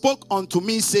and spoke unto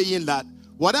me, saying that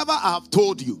whatever I have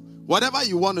told you, whatever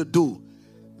you want to do,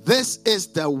 this is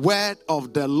the word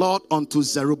of the Lord unto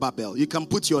Zerubbabel. You can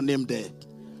put your name there.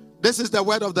 This is the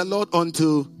word of the Lord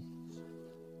unto...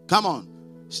 Come on.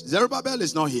 Zerubbabel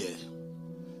is not here.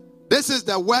 This is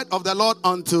the word of the Lord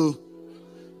unto...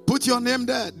 Put your name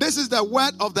there. This is the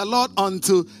word of the Lord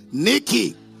unto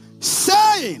Nikki,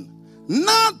 saying,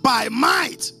 not by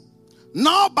might,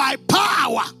 nor by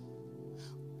power,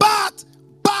 but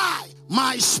by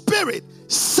my spirit,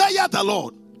 saith the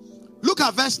Lord. Look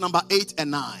at verse number 8 and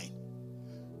 9.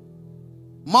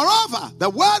 Moreover,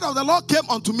 the word of the Lord came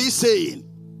unto me, saying,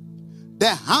 the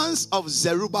hands of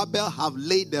Zerubbabel have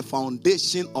laid the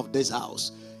foundation of this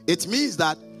house. It means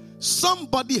that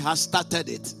somebody has started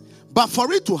it. But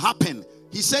for it to happen,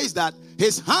 he says that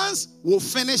his hands will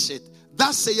finish it.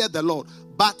 Thus saith the Lord.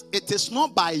 But it is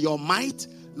not by your might,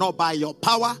 nor by your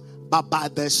power, but by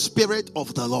the Spirit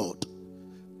of the Lord.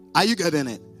 Are you getting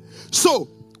it? So,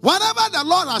 whatever the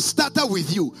Lord has started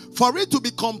with you, for it to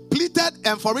be completed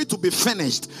and for it to be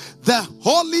finished, the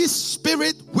Holy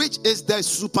Spirit, which is the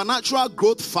supernatural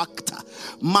growth factor,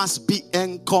 must be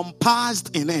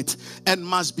encompassed in it and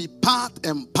must be part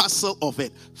and parcel of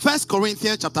it. 1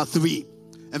 Corinthians chapter 3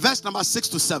 and verse number 6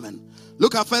 to 7.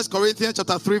 Look at 1 Corinthians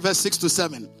chapter 3 verse 6 to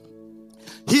 7.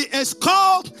 He is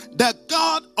called the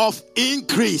God of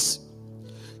increase.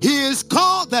 He is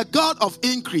called the God of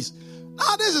increase.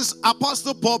 Now this is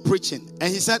Apostle Paul preaching,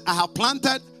 and he said, I have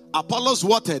planted, Apollos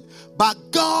watered, but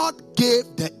God gave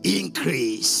the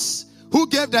increase. Who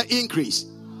gave the increase?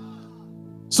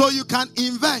 So you can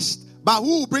invest, but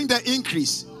who will bring the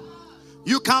increase?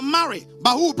 You can marry,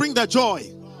 but who will bring the joy?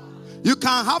 You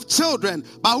can have children,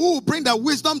 but who will bring the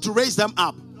wisdom to raise them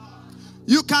up?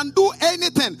 You can do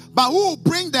anything, but who will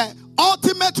bring the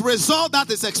ultimate result that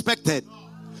is expected?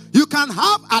 You can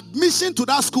have admission to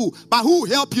that school, but who will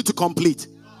help you to complete?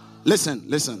 Listen,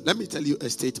 let me tell you a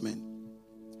statement.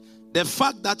 The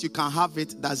fact that you can have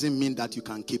it doesn't mean that you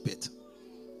can keep it.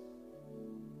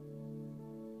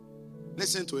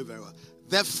 Listen to it very well.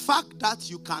 The fact that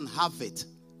you can have it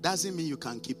doesn't mean you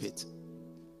can keep it.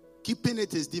 Keeping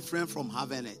it is different from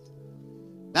having it.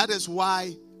 That is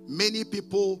why many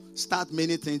people start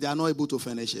many things, they are not able to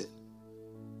finish it.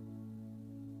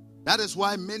 That is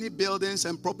why many buildings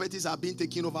and properties are being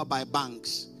taken over by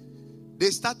banks. They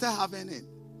started having it,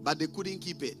 but they couldn't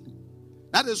keep it.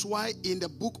 That is why in the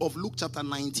book of Luke chapter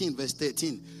 19 verse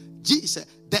 13, Jesus,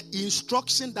 the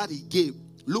instruction that he gave,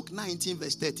 Luke 19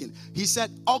 verse 13, he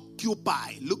said,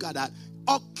 occupy. Look at that.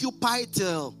 Occupy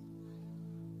till.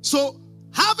 So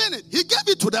having it, he gave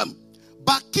it to them.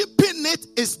 But keeping it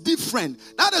is different.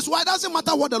 That is why it doesn't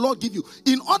matter what the Lord give you.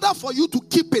 In order for you to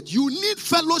keep it, you need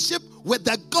fellowship with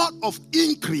the God of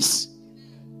increase.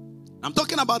 I'm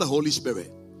talking about the Holy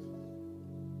Spirit.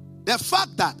 The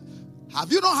fact that,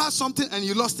 have you not had something and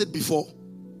you lost it before?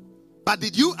 But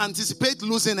did you anticipate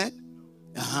losing it?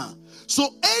 So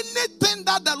anything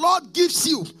that the Lord gives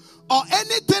you, or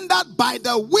anything that by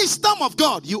the wisdom of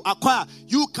God you acquire,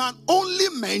 you can only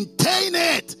maintain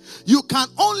it. You can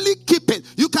only keep it.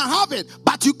 You can have it,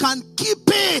 but you can keep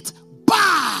it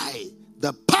by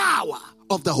the power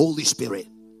of the Holy Spirit.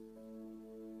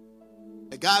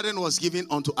 The garden was given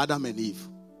unto Adam and Eve.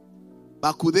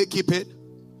 But could they keep it?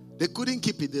 They couldn't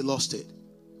keep it. They lost it.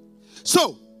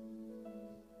 So,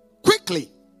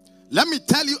 quickly, let me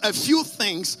tell you a few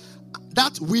things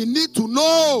that we need to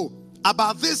know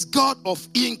about this God of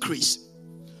increase.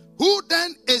 Who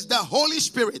then is the Holy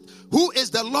Spirit? Who is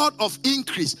the Lord of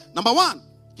increase? Number one,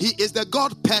 he is the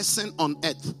God person on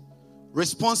earth,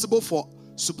 responsible for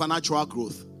supernatural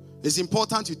growth. It's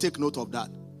important you take note of that.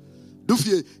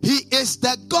 He is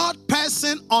the God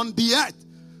person on the earth.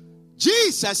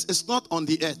 Jesus is not on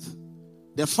the earth.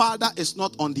 The Father is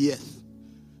not on the earth.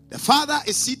 The Father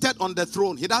is seated on the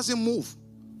throne. He doesn't move.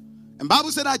 And the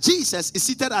Bible said that Jesus is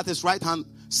seated at his right hand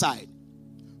side.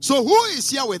 So who is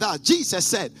here with us? Jesus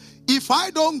said, if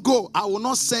I don't go, I will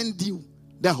not send you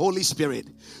the Holy Spirit.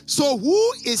 So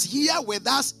who is here with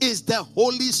us is the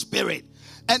Holy Spirit.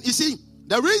 And you see,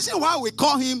 the reason why we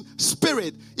call him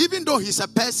Spirit, even though he's a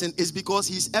person, is because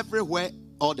he's everywhere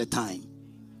all the time.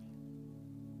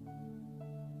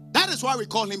 That is why we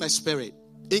call him a spirit.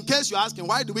 In case you're asking,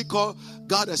 why do we call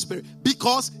God a spirit?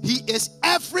 Because he is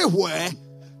everywhere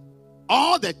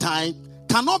all the time,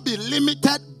 cannot be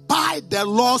limited by the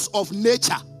laws of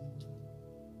nature.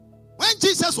 When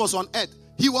Jesus was on earth,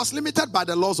 he was limited by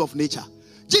the laws of nature.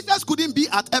 Jesus couldn't be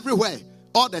at everywhere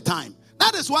all the time.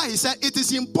 That is why he said, it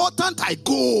is important I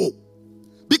go.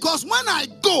 Because when I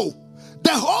go,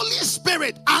 the Holy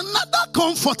Spirit, another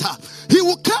comforter, he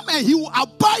will come and he will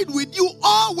abide with you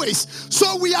always.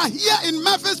 So we are here in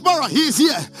Murfreesboro, he is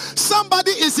here.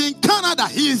 Somebody is in Canada,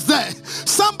 he is there.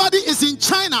 Somebody is in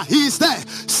China, he is there.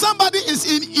 Somebody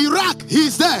is in Iraq, he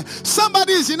is there.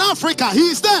 Somebody is in Africa, he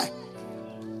is there.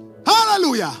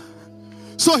 Hallelujah.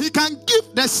 So he can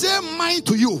give the same mind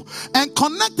to you and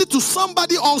connect it to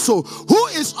somebody also who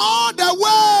is all the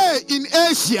way in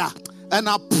Asia. And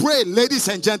I pray, ladies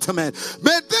and gentlemen,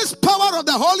 may this power of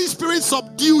the Holy Spirit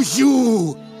subdue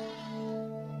you.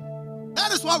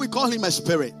 That is why we call him a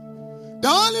spirit. The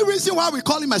only reason why we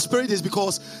call him a spirit is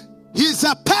because he's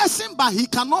a person, but he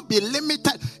cannot be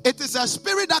limited. It is a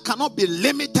spirit that cannot be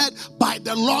limited by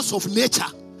the laws of nature.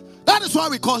 That is why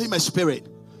we call him a spirit.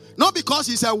 Not because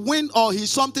he's a wind or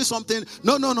he's something.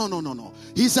 No.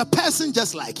 He's a person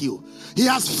just like you. He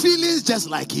has feelings just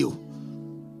like you.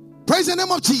 Praise the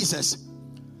name of Jesus.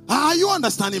 Are you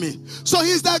understanding me? So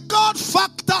he's the God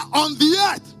factor on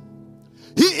the earth.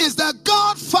 He is the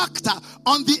God factor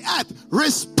on the earth,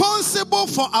 responsible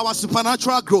for our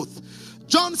supernatural growth.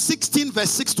 John 16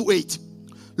 verse 6 to 8.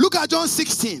 Look at John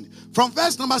 16 from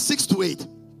verse number 6 to 8.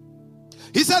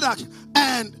 He said that,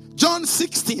 and John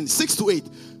 16, 6 to 8.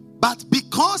 But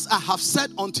because I have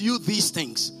said unto you these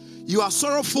things, you are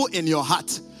sorrowful in your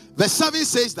heart. Verse 7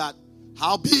 says that,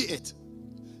 howbeit,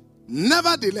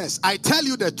 nevertheless, I tell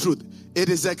you the truth, it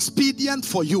is expedient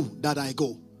for you that I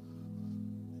go.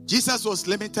 Jesus was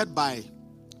limited by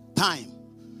time.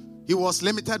 He was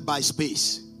limited by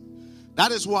space.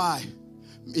 That is why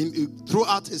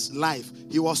throughout his life,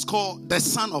 he was called the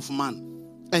Son of Man.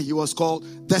 And he was called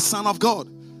the Son of God.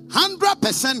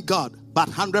 100% God, but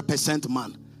 100%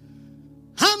 man.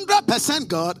 100%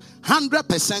 God,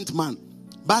 100% man.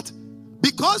 But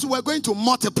because we're going to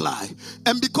multiply,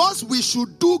 and because we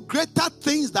should do greater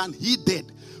things than he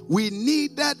did, we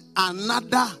needed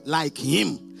another like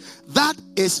him. That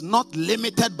is not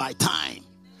limited by time.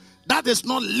 That is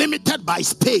not limited by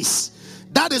space.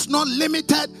 That is not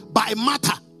limited by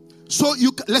matter. So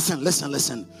you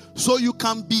listen. So you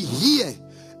can be here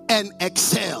and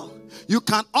excel. You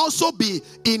can also be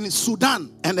in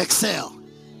Sudan and excel.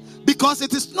 Because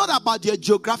it is not about your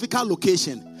geographical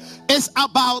location. It's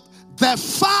about the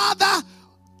Father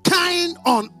kind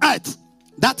on earth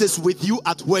that is with you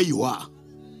at where you are.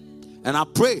 And I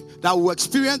pray that we'll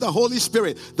experience the Holy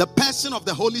Spirit, the person of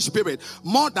the Holy Spirit,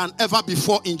 more than ever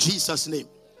before in Jesus' name.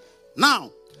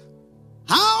 Now,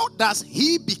 how does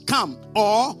he become,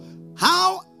 or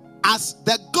how, as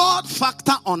the God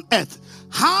factor on earth,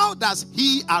 how does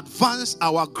he advance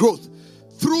our growth?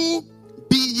 Through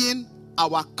being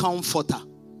our comforter.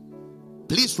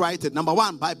 Please write it. Number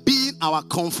one, by being our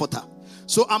comforter.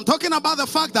 So I'm talking about the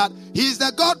fact that he is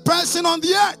the God person on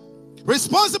the earth,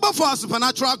 responsible for our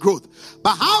supernatural growth.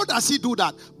 But how does he do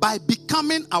that? By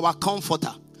becoming our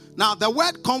comforter. Now, the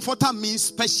word comforter means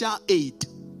special aid.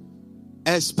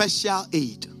 A special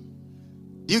aid.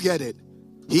 Do you get it?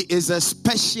 He is a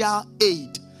special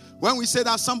aid. When we say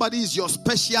that somebody is your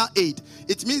special aid,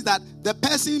 it means that the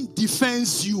person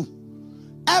defends you.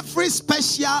 Every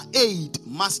special aid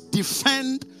must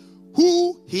defend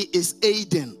who he is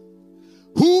aiding,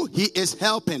 who he is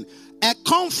helping. A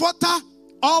comforter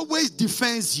always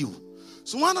defends you.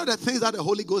 So one of the things that the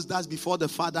Holy Ghost does before the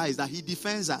Father is that he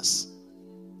defends us.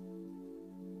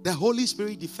 The Holy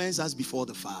Spirit defends us before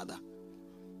the Father.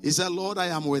 He said, Lord, I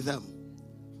am with them.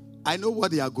 I know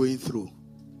what they are going through.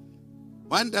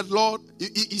 When the Lord,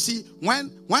 you see,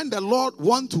 when the Lord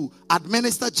wants to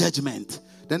administer judgment,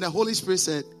 then the Holy Spirit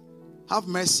said, have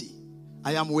mercy.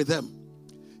 I am with them.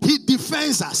 He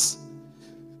defends us.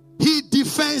 He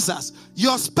defends us.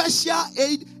 Your special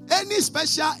aid, any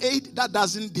special aid that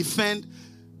doesn't defend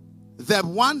the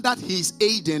one that he's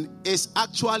aiding is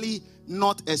actually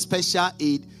not a special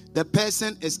aid. The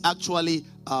person is actually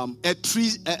a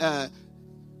treasoner.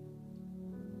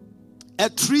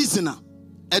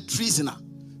 A treasoner.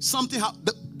 Something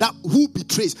that who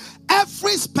betrays.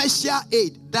 Every special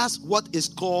aid, that's what is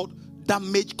called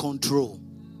damage control.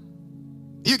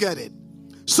 You get it?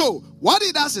 So what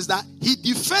he does is that he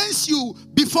defends you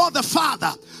before the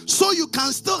Father, so you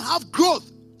can still have growth.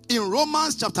 In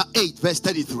Romans chapter 8 verse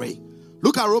 33.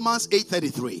 Look at Romans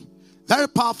 8:33. Very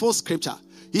powerful scripture.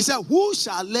 He said, who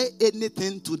shall lay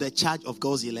anything to the charge of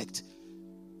God's elect?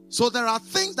 So there are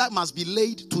things that must be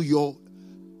laid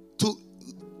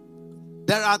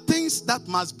there are things that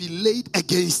must be laid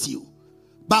against you.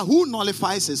 But who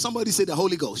nullifies it? Somebody say the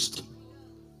Holy Ghost.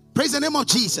 Praise the name of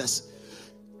Jesus.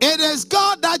 It is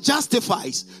God that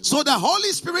justifies. So the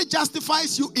Holy Spirit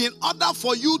justifies you in order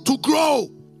for you to grow.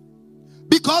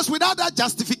 Because without that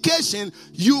justification,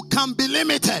 you can be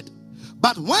limited.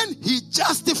 But when he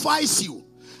justifies you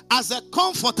as a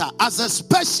comforter, as a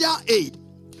special aid,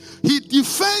 he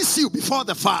defends you before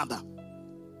the Father.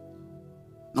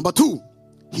 Number two,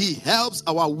 he helps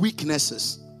our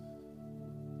weaknesses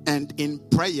and in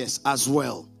prayers as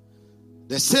well.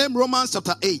 The same Romans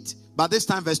chapter 8, but this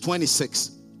time verse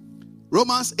 26.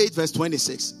 Romans 8 verse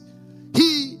 26.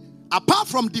 He, apart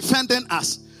from defending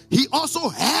us, he also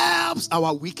helps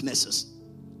our weaknesses.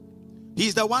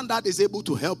 He's the one that is able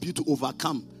to help you to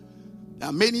overcome.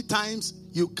 Many times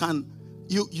you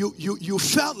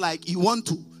felt like you want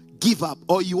to give up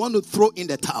or you want to throw in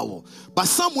the towel, but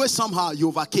some way, somehow you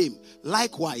overcame.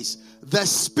 Likewise, the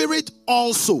Spirit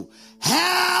also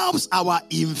helps our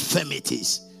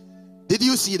infirmities. Did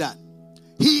you see that?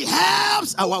 He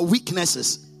helps our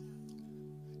weaknesses.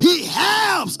 He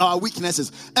helps our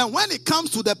weaknesses. And when it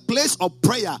comes to the place of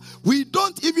prayer, we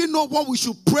don't even know what we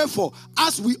should pray for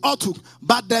as we ought to.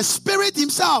 But the Spirit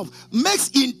himself makes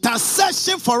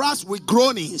intercession for us with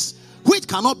groanings which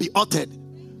cannot be uttered.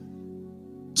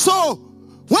 So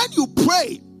when you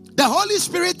pray, the Holy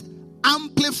Spirit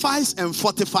amplifies and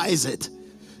fortifies it.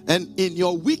 And in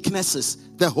your weaknesses,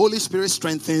 the Holy Spirit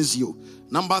strengthens you.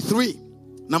 Number three,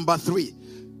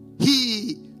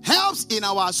 he helps in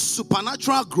our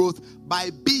supernatural growth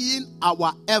by being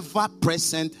our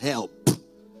ever-present help.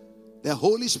 The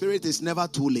Holy Spirit is never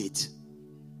too late.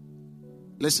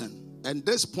 Listen, at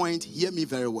this point, hear me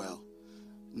very well.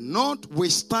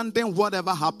 Notwithstanding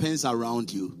whatever happens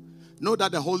around you, know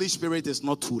that the Holy Spirit is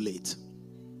not too late.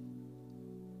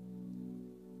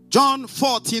 John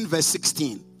 14 verse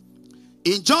 16.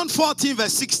 In John 14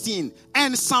 verse 16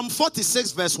 and Psalm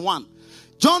 46 verse 1.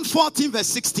 John 14 verse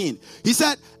 16. He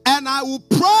said, and I will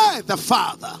pray the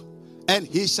Father, and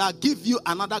he shall give you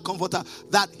another comforter,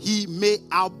 that he may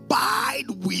abide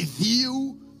with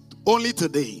you only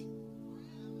today,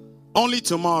 only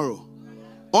tomorrow,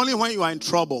 only when you are in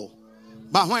trouble.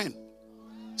 But when?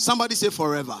 Somebody say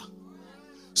forever.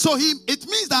 So it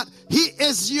means that he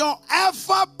is your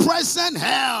ever-present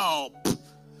help.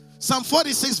 Psalm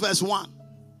 46 verse 1.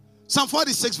 Psalm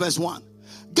 46 verse 1.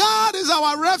 God is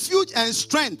our refuge and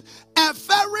strength, a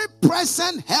very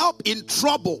present help in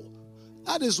trouble.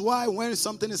 That is why when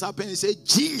something is happening, you say,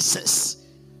 Jesus,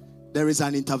 there is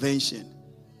an intervention.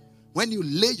 When you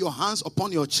lay your hands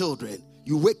upon your children,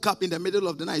 you wake up in the middle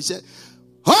of the night, you say,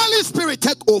 Holy Spirit,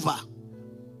 take over.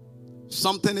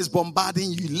 Something is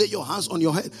bombarding you, lay your hands on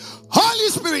your head. Holy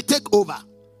Spirit, take over.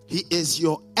 He is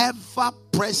your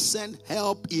ever-present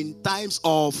help in times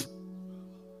of.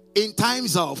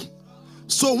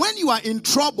 So when you are in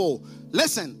trouble,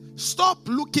 listen, stop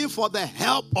looking for the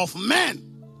help of men.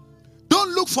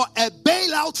 Don't look for a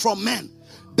bailout from men.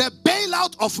 The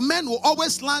bailout of men will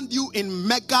always land you in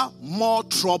mega more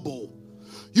trouble.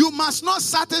 You must not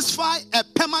satisfy a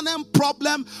permanent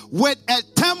problem with a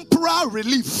temporary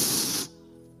relief.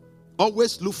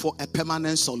 Always look for a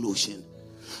permanent solution.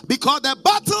 Because the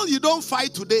battle you don't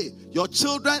fight today, your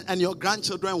children and your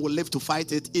grandchildren will live to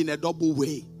fight it in a double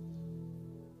way.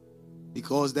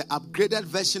 Because the upgraded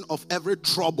version of every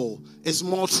trouble is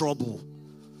more trouble.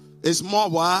 It's more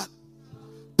what?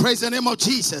 Praise the name of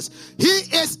Jesus. He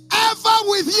is ever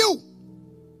with you.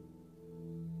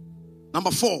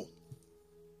 Number four.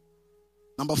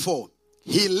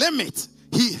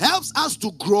 He helps us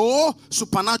to grow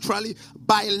supernaturally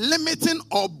by limiting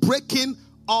or breaking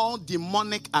all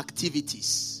demonic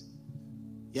activities.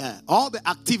 Yeah, all the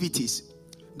activities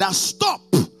that stop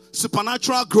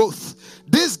supernatural growth.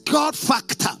 This God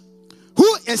factor,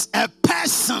 who is a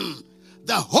person,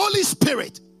 the Holy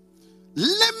Spirit,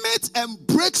 limits and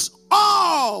breaks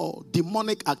all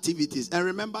demonic activities. And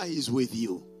remember, He is with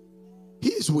you. He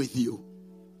is with you.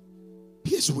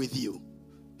 He is with you.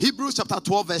 Hebrews chapter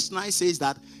 12 verse 9 says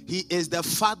that He is the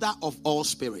Father of all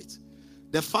spirits.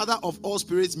 The Father of all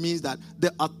spirits means that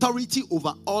the authority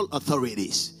over all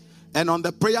authorities. And on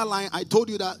the prayer line, I told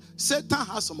you that Satan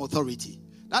has some authority.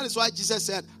 That is why Jesus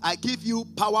said, I give you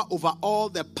power over all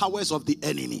the powers of the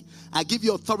enemy. I give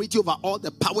you authority over all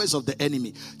the powers of the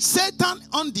enemy. Satan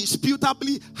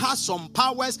undisputably has some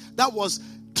powers that was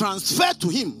transferred to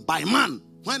him by man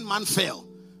when man fell.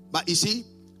 But you see,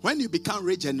 when you become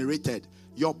regenerated,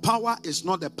 your power is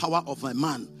not the power of a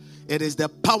man. It is the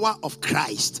power of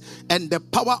Christ. And the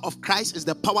power of Christ is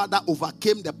the power that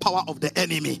overcame the power of the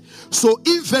enemy. So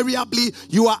invariably,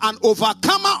 you are an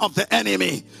overcomer of the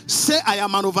enemy. Say, I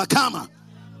am an overcomer.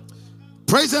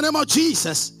 Praise the name of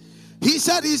Jesus. He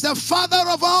said He's the Father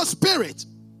of all spirit.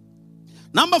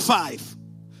 Number five.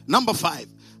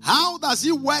 How does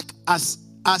He work as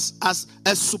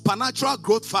a supernatural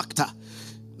growth factor?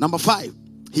 Number 5.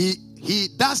 He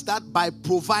does that by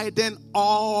providing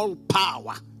all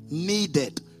power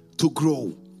needed to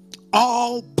grow.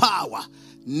 All power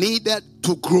needed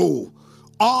to grow.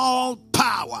 All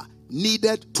power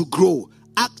needed to grow.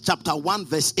 Acts chapter 1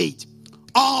 verse 8.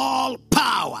 All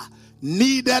power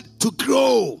needed to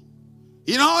grow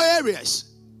in all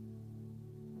areas.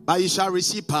 But you shall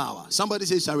receive power. Somebody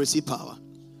say, shall receive power.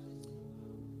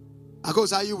 Of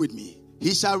course, are you with me?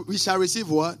 We shall receive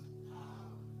what?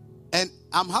 And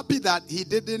I'm happy that He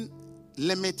didn't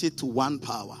limit it to one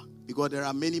power, because there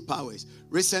are many powers.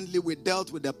 Recently, we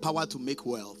dealt with the power to make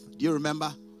wealth. Do you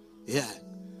remember? Yeah.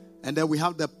 And then we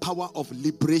have the power of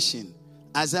liberation.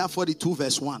 Isaiah 42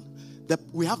 verse 1.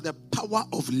 We have the power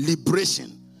of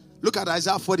liberation. Look at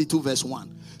Isaiah 42 verse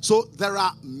 1. So there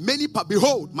are many powers.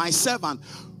 Behold, my servant,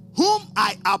 whom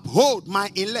I uphold, my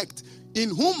elect, in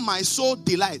whom my soul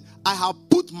delights. I have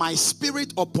put my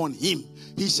spirit upon him.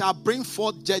 He shall bring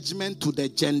forth judgment to the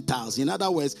Gentiles. In other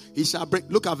words, he shall bring,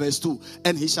 look at verse 2,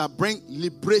 and he shall bring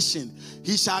liberation.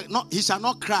 He shall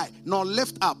not cry, nor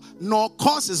lift up, nor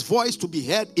cause his voice to be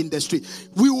heard in the street.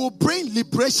 We will bring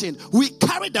liberation. We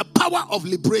carry the power of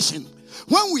liberation.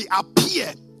 When we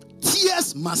appear,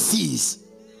 tears must cease.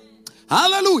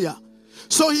 Hallelujah.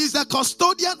 So he is the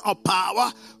custodian of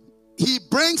power. He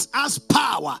brings us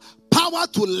power. Power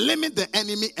to limit the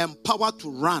enemy and power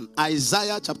to run.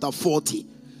 Isaiah chapter 40,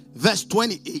 verse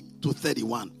 28 to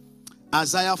 31.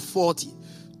 Isaiah 40,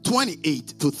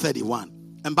 28 to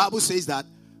 31. And Bible says that,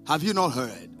 have you not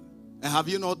heard? And have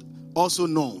you not also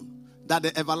known that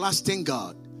the everlasting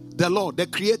God, the Lord, the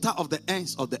creator of the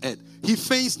ends of the earth. He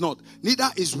faints not, neither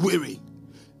is weary.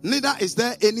 Neither is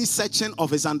there any searching of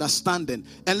his understanding.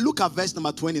 And look at verse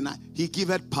number 29. He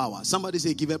giveth power. Somebody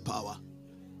say, giveth power.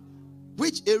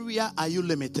 Which area are you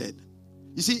limited?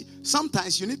 You see,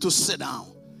 sometimes you need to sit down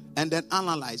and then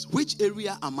analyze, which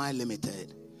area am I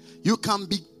limited? You can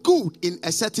be good in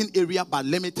a certain area but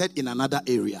limited in another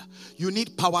area. You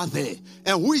need power there.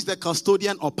 And who is the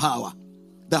custodian of power?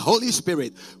 The Holy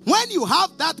Spirit. When you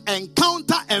have that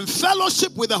encounter and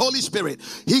fellowship with the Holy Spirit,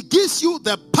 he gives you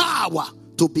the power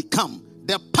to become,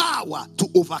 the power to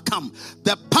overcome,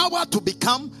 the power to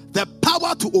become, the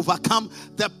power to overcome,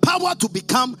 the power to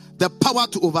become, the power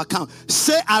to overcome.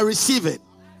 Say, I receive it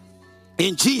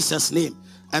in Jesus' name.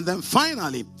 And then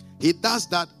finally, he does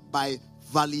that by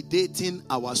validating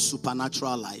our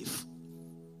supernatural life.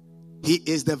 He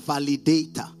is the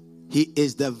validator. He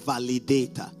is the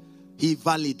validator. He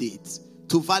validates.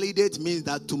 To validate means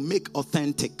that to make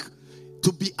authentic,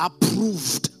 to be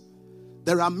approved.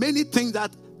 There are many things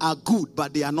that are good,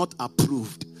 but they are not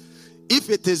approved.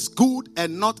 If it is good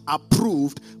and not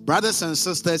approved, brothers and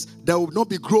sisters, there will not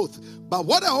be growth. But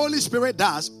what the Holy Spirit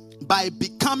does by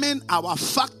becoming our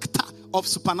factor of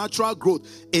supernatural growth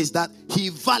is that he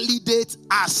validates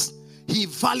us. He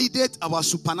validates our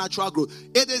supernatural growth.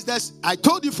 It is this, I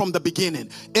told you from the beginning,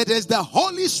 it is the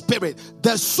Holy Spirit,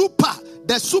 the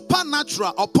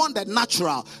supernatural upon the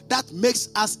natural that makes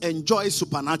us enjoy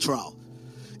supernatural.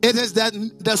 It is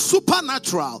the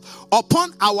supernatural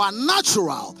upon our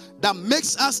natural that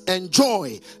makes us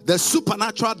enjoy the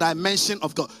supernatural dimension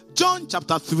of God. John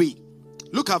chapter 3,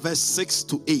 look at verse 6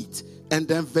 to 8, and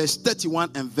then verse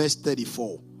 31 and verse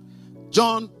 34.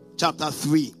 John chapter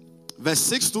 3, verse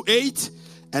 6 to 8,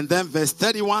 and then verse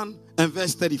 31 and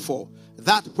verse 34.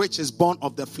 That which is born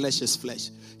of the flesh is flesh.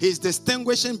 He's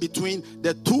distinguishing between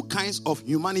the two kinds of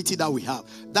humanity that we have.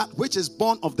 That which is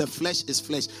born of the flesh is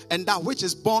flesh, and that which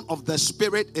is born of the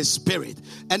spirit is spirit.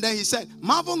 And then he said,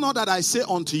 marvel not that I say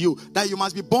unto you that you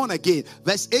must be born again.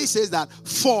 Verse 8 says that,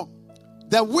 for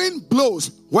the wind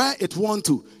blows where it wants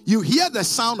to. You hear the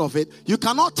sound of it. You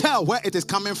cannot tell where it is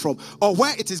coming from or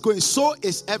where it is going. So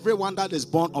is everyone that is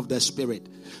born of the Spirit.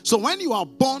 So when you are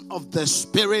born of the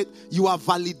Spirit, you are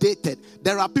validated.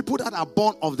 There are people that are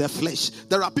born of the flesh.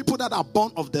 There are people that are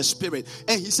born of the Spirit.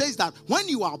 And he says that when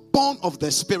you are born of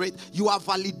the Spirit, you are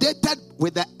validated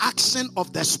with the action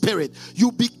of the Spirit.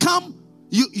 You become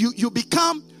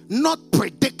not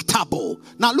predictable.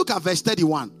 Now look at verse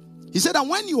 31. He said that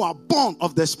when you are born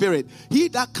of the Spirit, he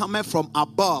that cometh from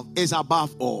above is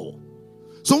above all.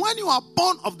 So when you are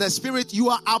born of the Spirit, you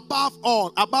are above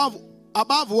all.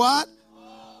 Above what?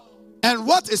 And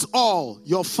what is all?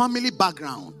 Your family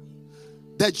background,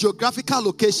 the geographical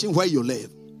location where you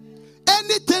live.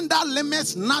 Anything that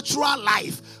limits natural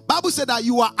life. Bible said that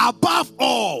you are above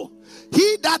all.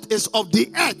 He that is of the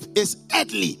earth is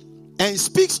earthly and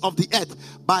speaks of the earth,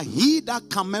 but he that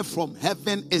cometh from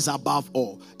heaven is above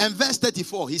all. And verse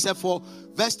 34, he said,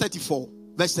 verse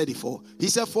 34, he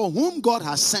said, for whom God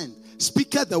has sent,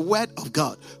 speaketh the word of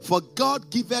God. For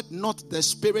God giveth not the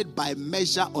Spirit by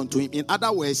measure unto him. In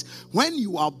other words, when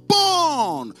you are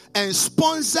born and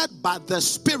sponsored by the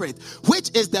Spirit,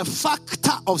 which is the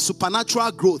factor of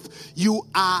supernatural growth, you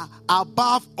are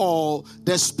above all.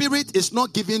 The Spirit is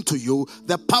not given to you.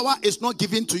 The power is not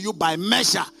given to you by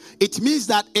measure. It means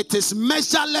that it is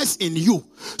measureless in you.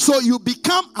 So you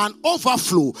become an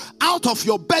overflow. Out of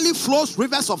your belly flows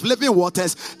rivers of living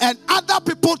waters, and other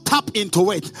people tap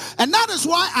into it. And that is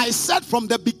why I said from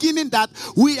the beginning that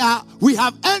we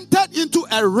have entered into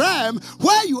a realm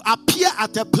where you appear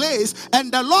at a place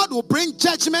and the Lord will bring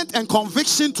judgment and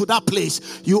conviction to that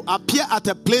place. You appear at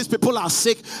a place, people are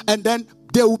sick, and then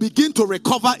they will begin to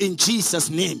recover in Jesus'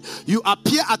 name. You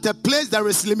appear at a place, there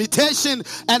is limitation,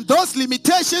 and those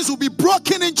limitations will be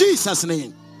broken in Jesus'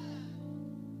 name.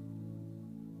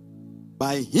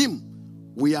 By him,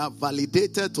 we are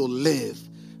validated to live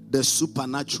the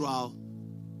supernatural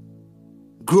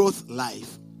growth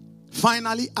life.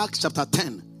 Finally, Acts chapter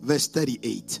 10, verse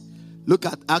 38. Look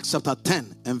at Acts chapter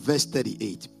 10 and verse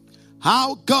 38.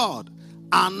 How God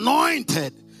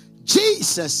anointed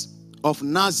Jesus of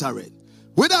Nazareth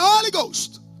with the Holy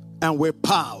Ghost and with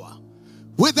power.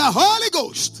 With the Holy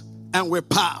Ghost and with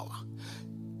power.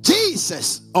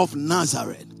 Jesus of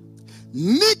Nazareth.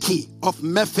 Nikki of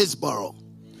Mephisboro.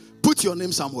 Put your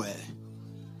name somewhere.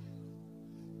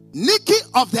 Nikki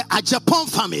of the Ajapon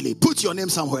family. Put your name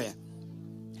somewhere.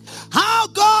 How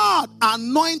God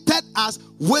anointed us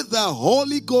with the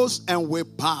Holy Ghost and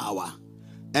with power.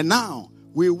 And now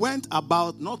we went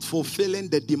about not fulfilling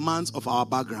the demands of our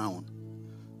background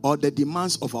or the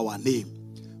demands of our name,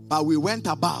 but we went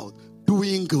about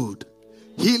doing good,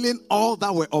 healing all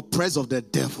that were oppressed of the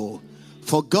devil,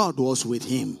 for God was with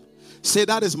him. Say,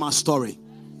 that is my story.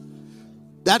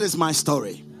 That is my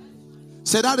story.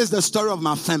 Say, that is the story of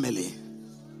my family.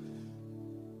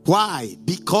 Why?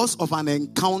 Because of an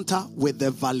encounter with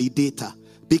the validator.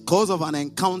 Because of an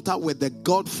encounter with the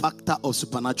God factor of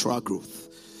supernatural growth.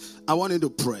 I want you to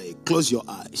pray. Close your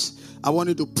eyes. I want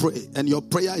you to pray. And your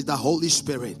prayer is the Holy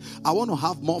Spirit. I want to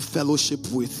have more fellowship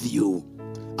with you.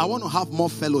 I want to have more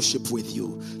fellowship with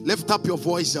you. Lift up your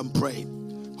voice and pray.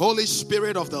 Holy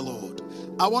Spirit of the Lord,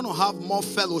 I want to have more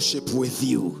fellowship with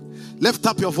you. Lift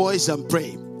up your voice and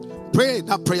pray. Pray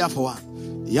that prayer for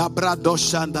one. Yabrado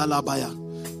Shandalabaya.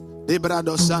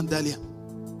 Debrado Sandalia.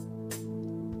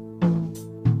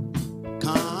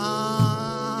 Come,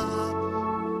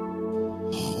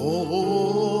 Holy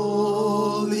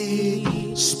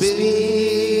Spirit,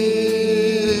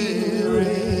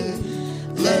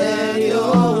 let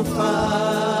your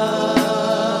fire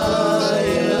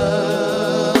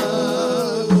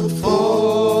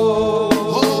fall.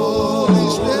 Holy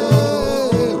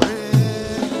Spirit,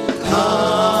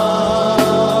 come,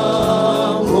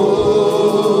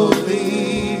 Holy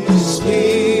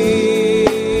Spirit,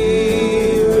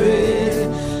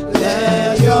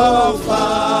 let your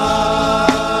fire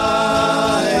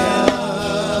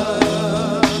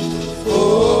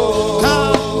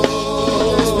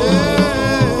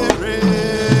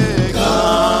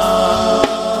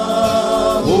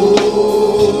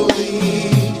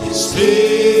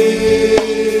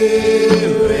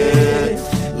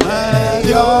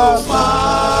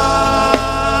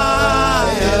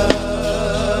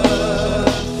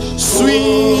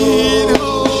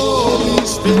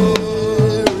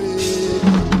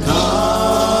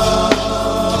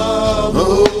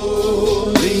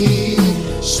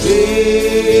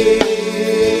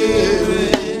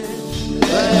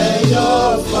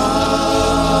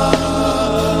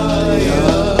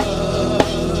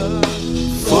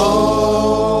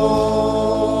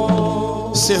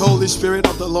Spirit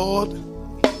of the Lord.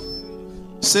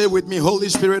 Say with me, Holy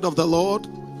Spirit of the Lord,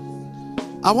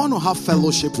 I want to have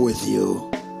fellowship with you.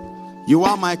 You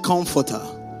are my comforter.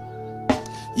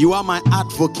 You are my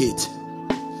advocate.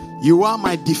 You are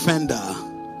my defender.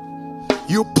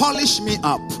 You polish me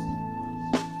up.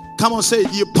 Come on, say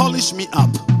it. You polish me up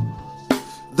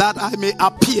that I may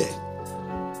appear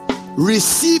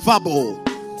receivable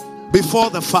before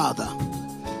the Father.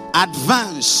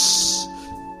 Advance,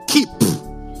 keep,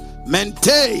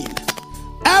 maintain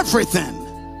everything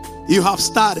you have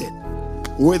started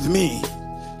with me.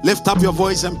 Lift up your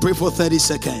voice and pray for 30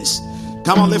 seconds.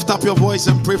 Come on, lift up your voice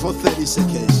and pray for 30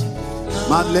 seconds.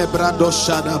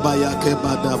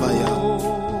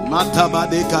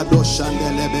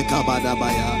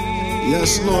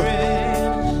 Yes, Lord.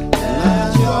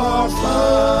 Let your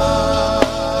fire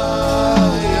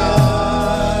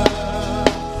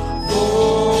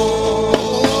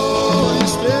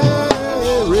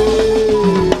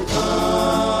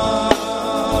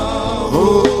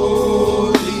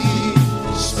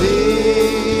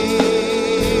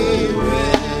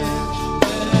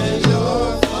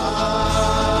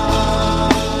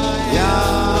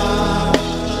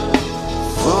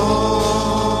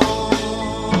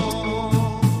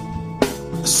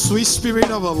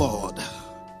Spirit of the Lord,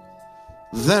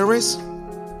 there is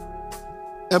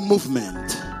a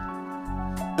movement,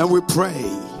 and we pray,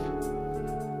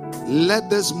 let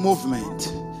this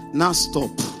movement not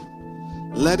stop,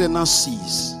 let it not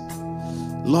cease.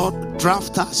 Lord,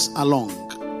 draft us along.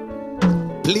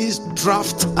 Please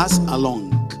draft us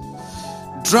along.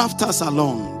 Draft us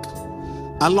along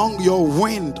your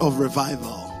wind of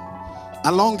revival,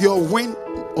 along your wind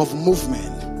of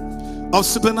movement, of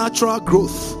supernatural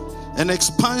growth, an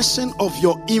expansion of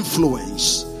your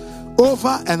influence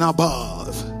over and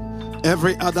above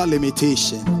every other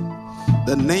limitation.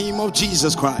 The name of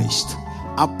Jesus Christ,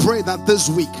 I pray that this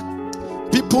week,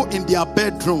 people in their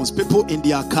bedrooms, people in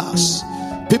their cars,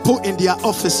 people in their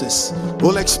offices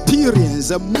will experience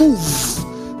a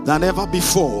move than ever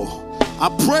before. I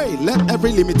pray, let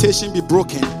every limitation be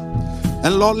broken,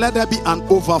 and Lord, let there be an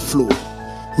overflow.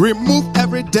 Remove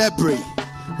every debris,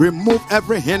 remove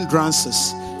every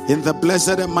hindrances, in the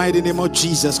blessed and mighty name of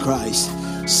Jesus Christ.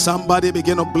 Somebody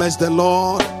begin to bless the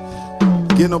Lord.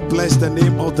 Begin to bless the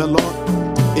name of the Lord.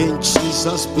 In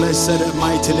Jesus' blessed and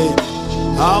mighty name.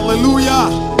 Hallelujah.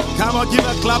 Come on, give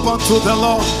a clap unto the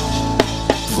Lord.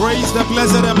 Praise the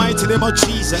blessed and mighty name of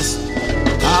Jesus.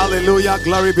 Hallelujah.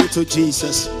 Glory be to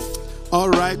Jesus.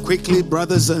 All right, quickly,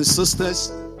 brothers and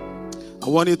sisters, I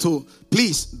want you to,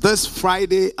 please, this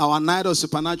Friday, our night of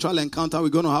supernatural encounter, we're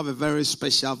going to have a very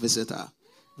special visitor.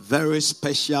 Very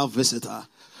special visitor.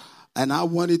 And I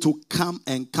want you to come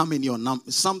in your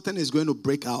number. Something is going to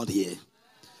break out here.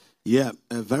 Yeah,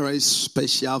 a very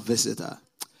special visitor.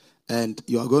 And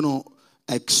you are going to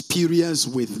experience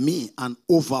with me an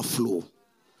overflow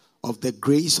of the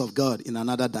grace of God in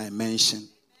another dimension.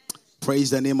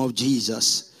 Praise the name of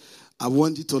Jesus. I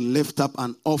want you to lift up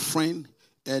an offering.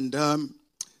 And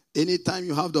anytime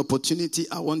you have the opportunity,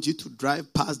 I want you to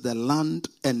drive past the land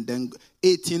and then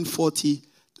 1840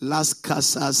 Las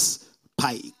Casas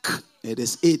Pike. It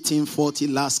is 1840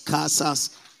 Las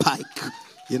Casas Pike.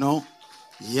 You know?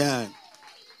 Yeah.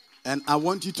 And I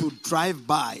want you to drive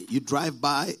by. You drive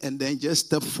by and then just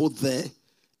step foot there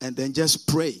and then just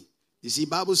pray. You see,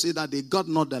 Bible says that they got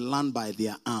not the land by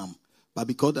their arm, but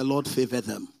because the Lord favored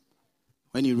them.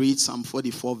 When you read Psalm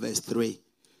 44 verse 3.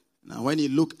 Now, when you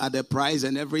look at the price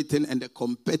and everything and the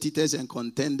competitors and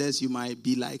contenders, you might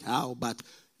be like, how? But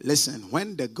listen,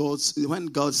 when God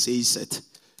says it,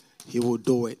 he will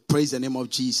do it. Praise the name of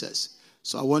Jesus.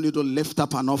 So I want you to lift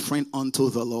up an offering unto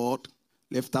the Lord.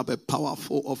 Lift up a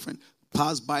powerful offering.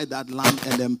 Pass by that land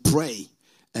and then pray.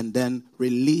 And then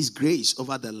release grace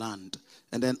over the land.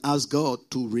 And then ask God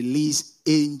to release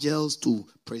angels to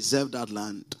preserve that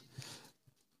land.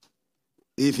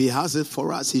 If he has it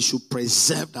for us, he should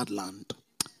preserve that land.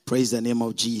 Praise the name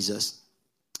of Jesus.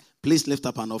 Please lift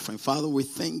up an offering. Father, we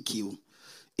thank you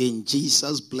in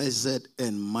Jesus' blessed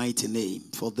and mighty name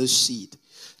for this seed.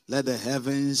 Let the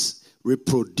heavens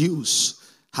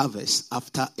reproduce harvest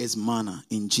after its manner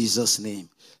in Jesus' name.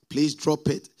 Please drop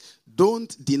it.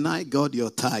 Don't deny God your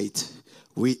tithe.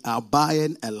 We are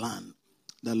buying a land.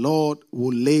 The Lord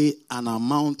will lay an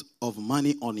amount of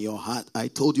money on your heart. I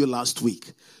told you last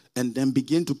week. And then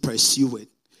begin to pursue it.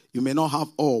 You may not have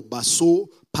all, but sow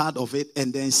part of it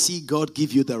and then see God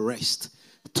give you the rest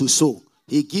to sow.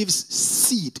 He gives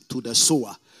seed to the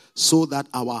sower so that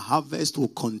our harvest will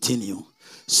continue.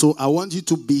 So I want you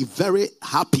to be very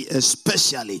happy,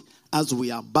 especially as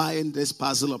we are buying this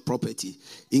parcel of property.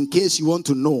 In case you want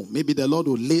to know, maybe the Lord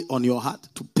will lay on your heart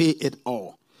to pay it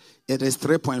all. It is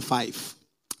 3.5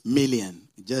 million.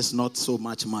 Just not so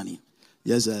much money.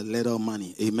 Just a little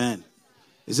money. Amen.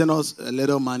 Isn't it a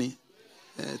little money?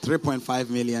 $3.5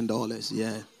 million.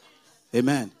 Yeah.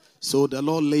 Amen. So the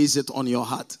Lord lays it on your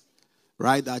heart.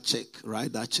 Write that check.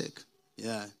 Write that check.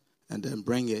 Yeah. And then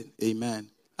bring it. Amen.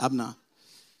 Abner.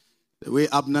 The way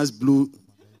Abner's blue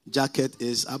jacket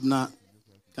is, Abner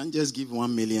can just give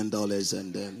 $1 million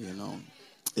and then,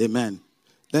 Amen.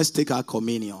 Let's take our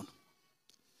communion.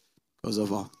 Because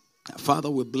of our Father,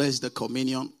 we bless the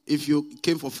communion. If you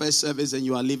came for first service and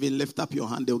you are leaving, lift up your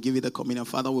hand. They'll give you the communion.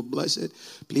 Father, we bless it.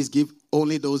 Please give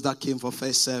only those that came for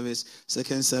first service.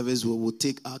 Second service, we will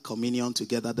take our communion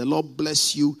together. The Lord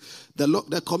bless you.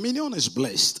 The communion is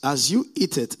blessed. As you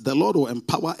eat it, the Lord will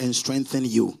empower and strengthen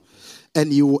you.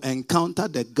 And you will encounter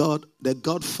the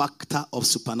God factor of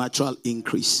supernatural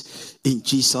increase in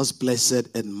Jesus'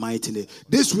 blessed and mighty name.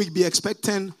 This week, be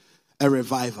expecting a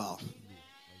revival.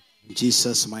 In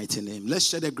Jesus' mighty name. Let's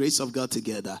share the grace of God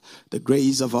together. The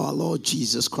grace of our Lord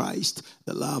Jesus Christ,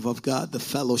 the love of God, the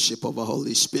fellowship of the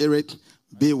Holy Spirit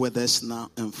be with us now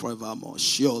and forevermore.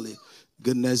 Surely,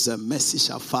 goodness and mercy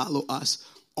shall follow us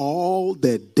all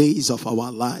the days of our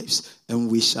lives,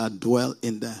 and we shall dwell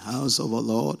in the house of the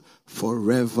Lord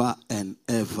forever and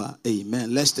ever.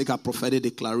 Amen. Let's take a prophetic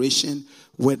declaration.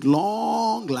 With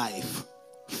long life,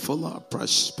 full of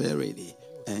prosperity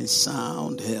and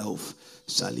sound health,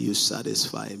 shall you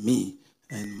satisfy me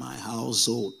and my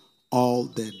household all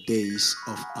the days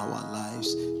of our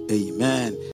lives. Amen.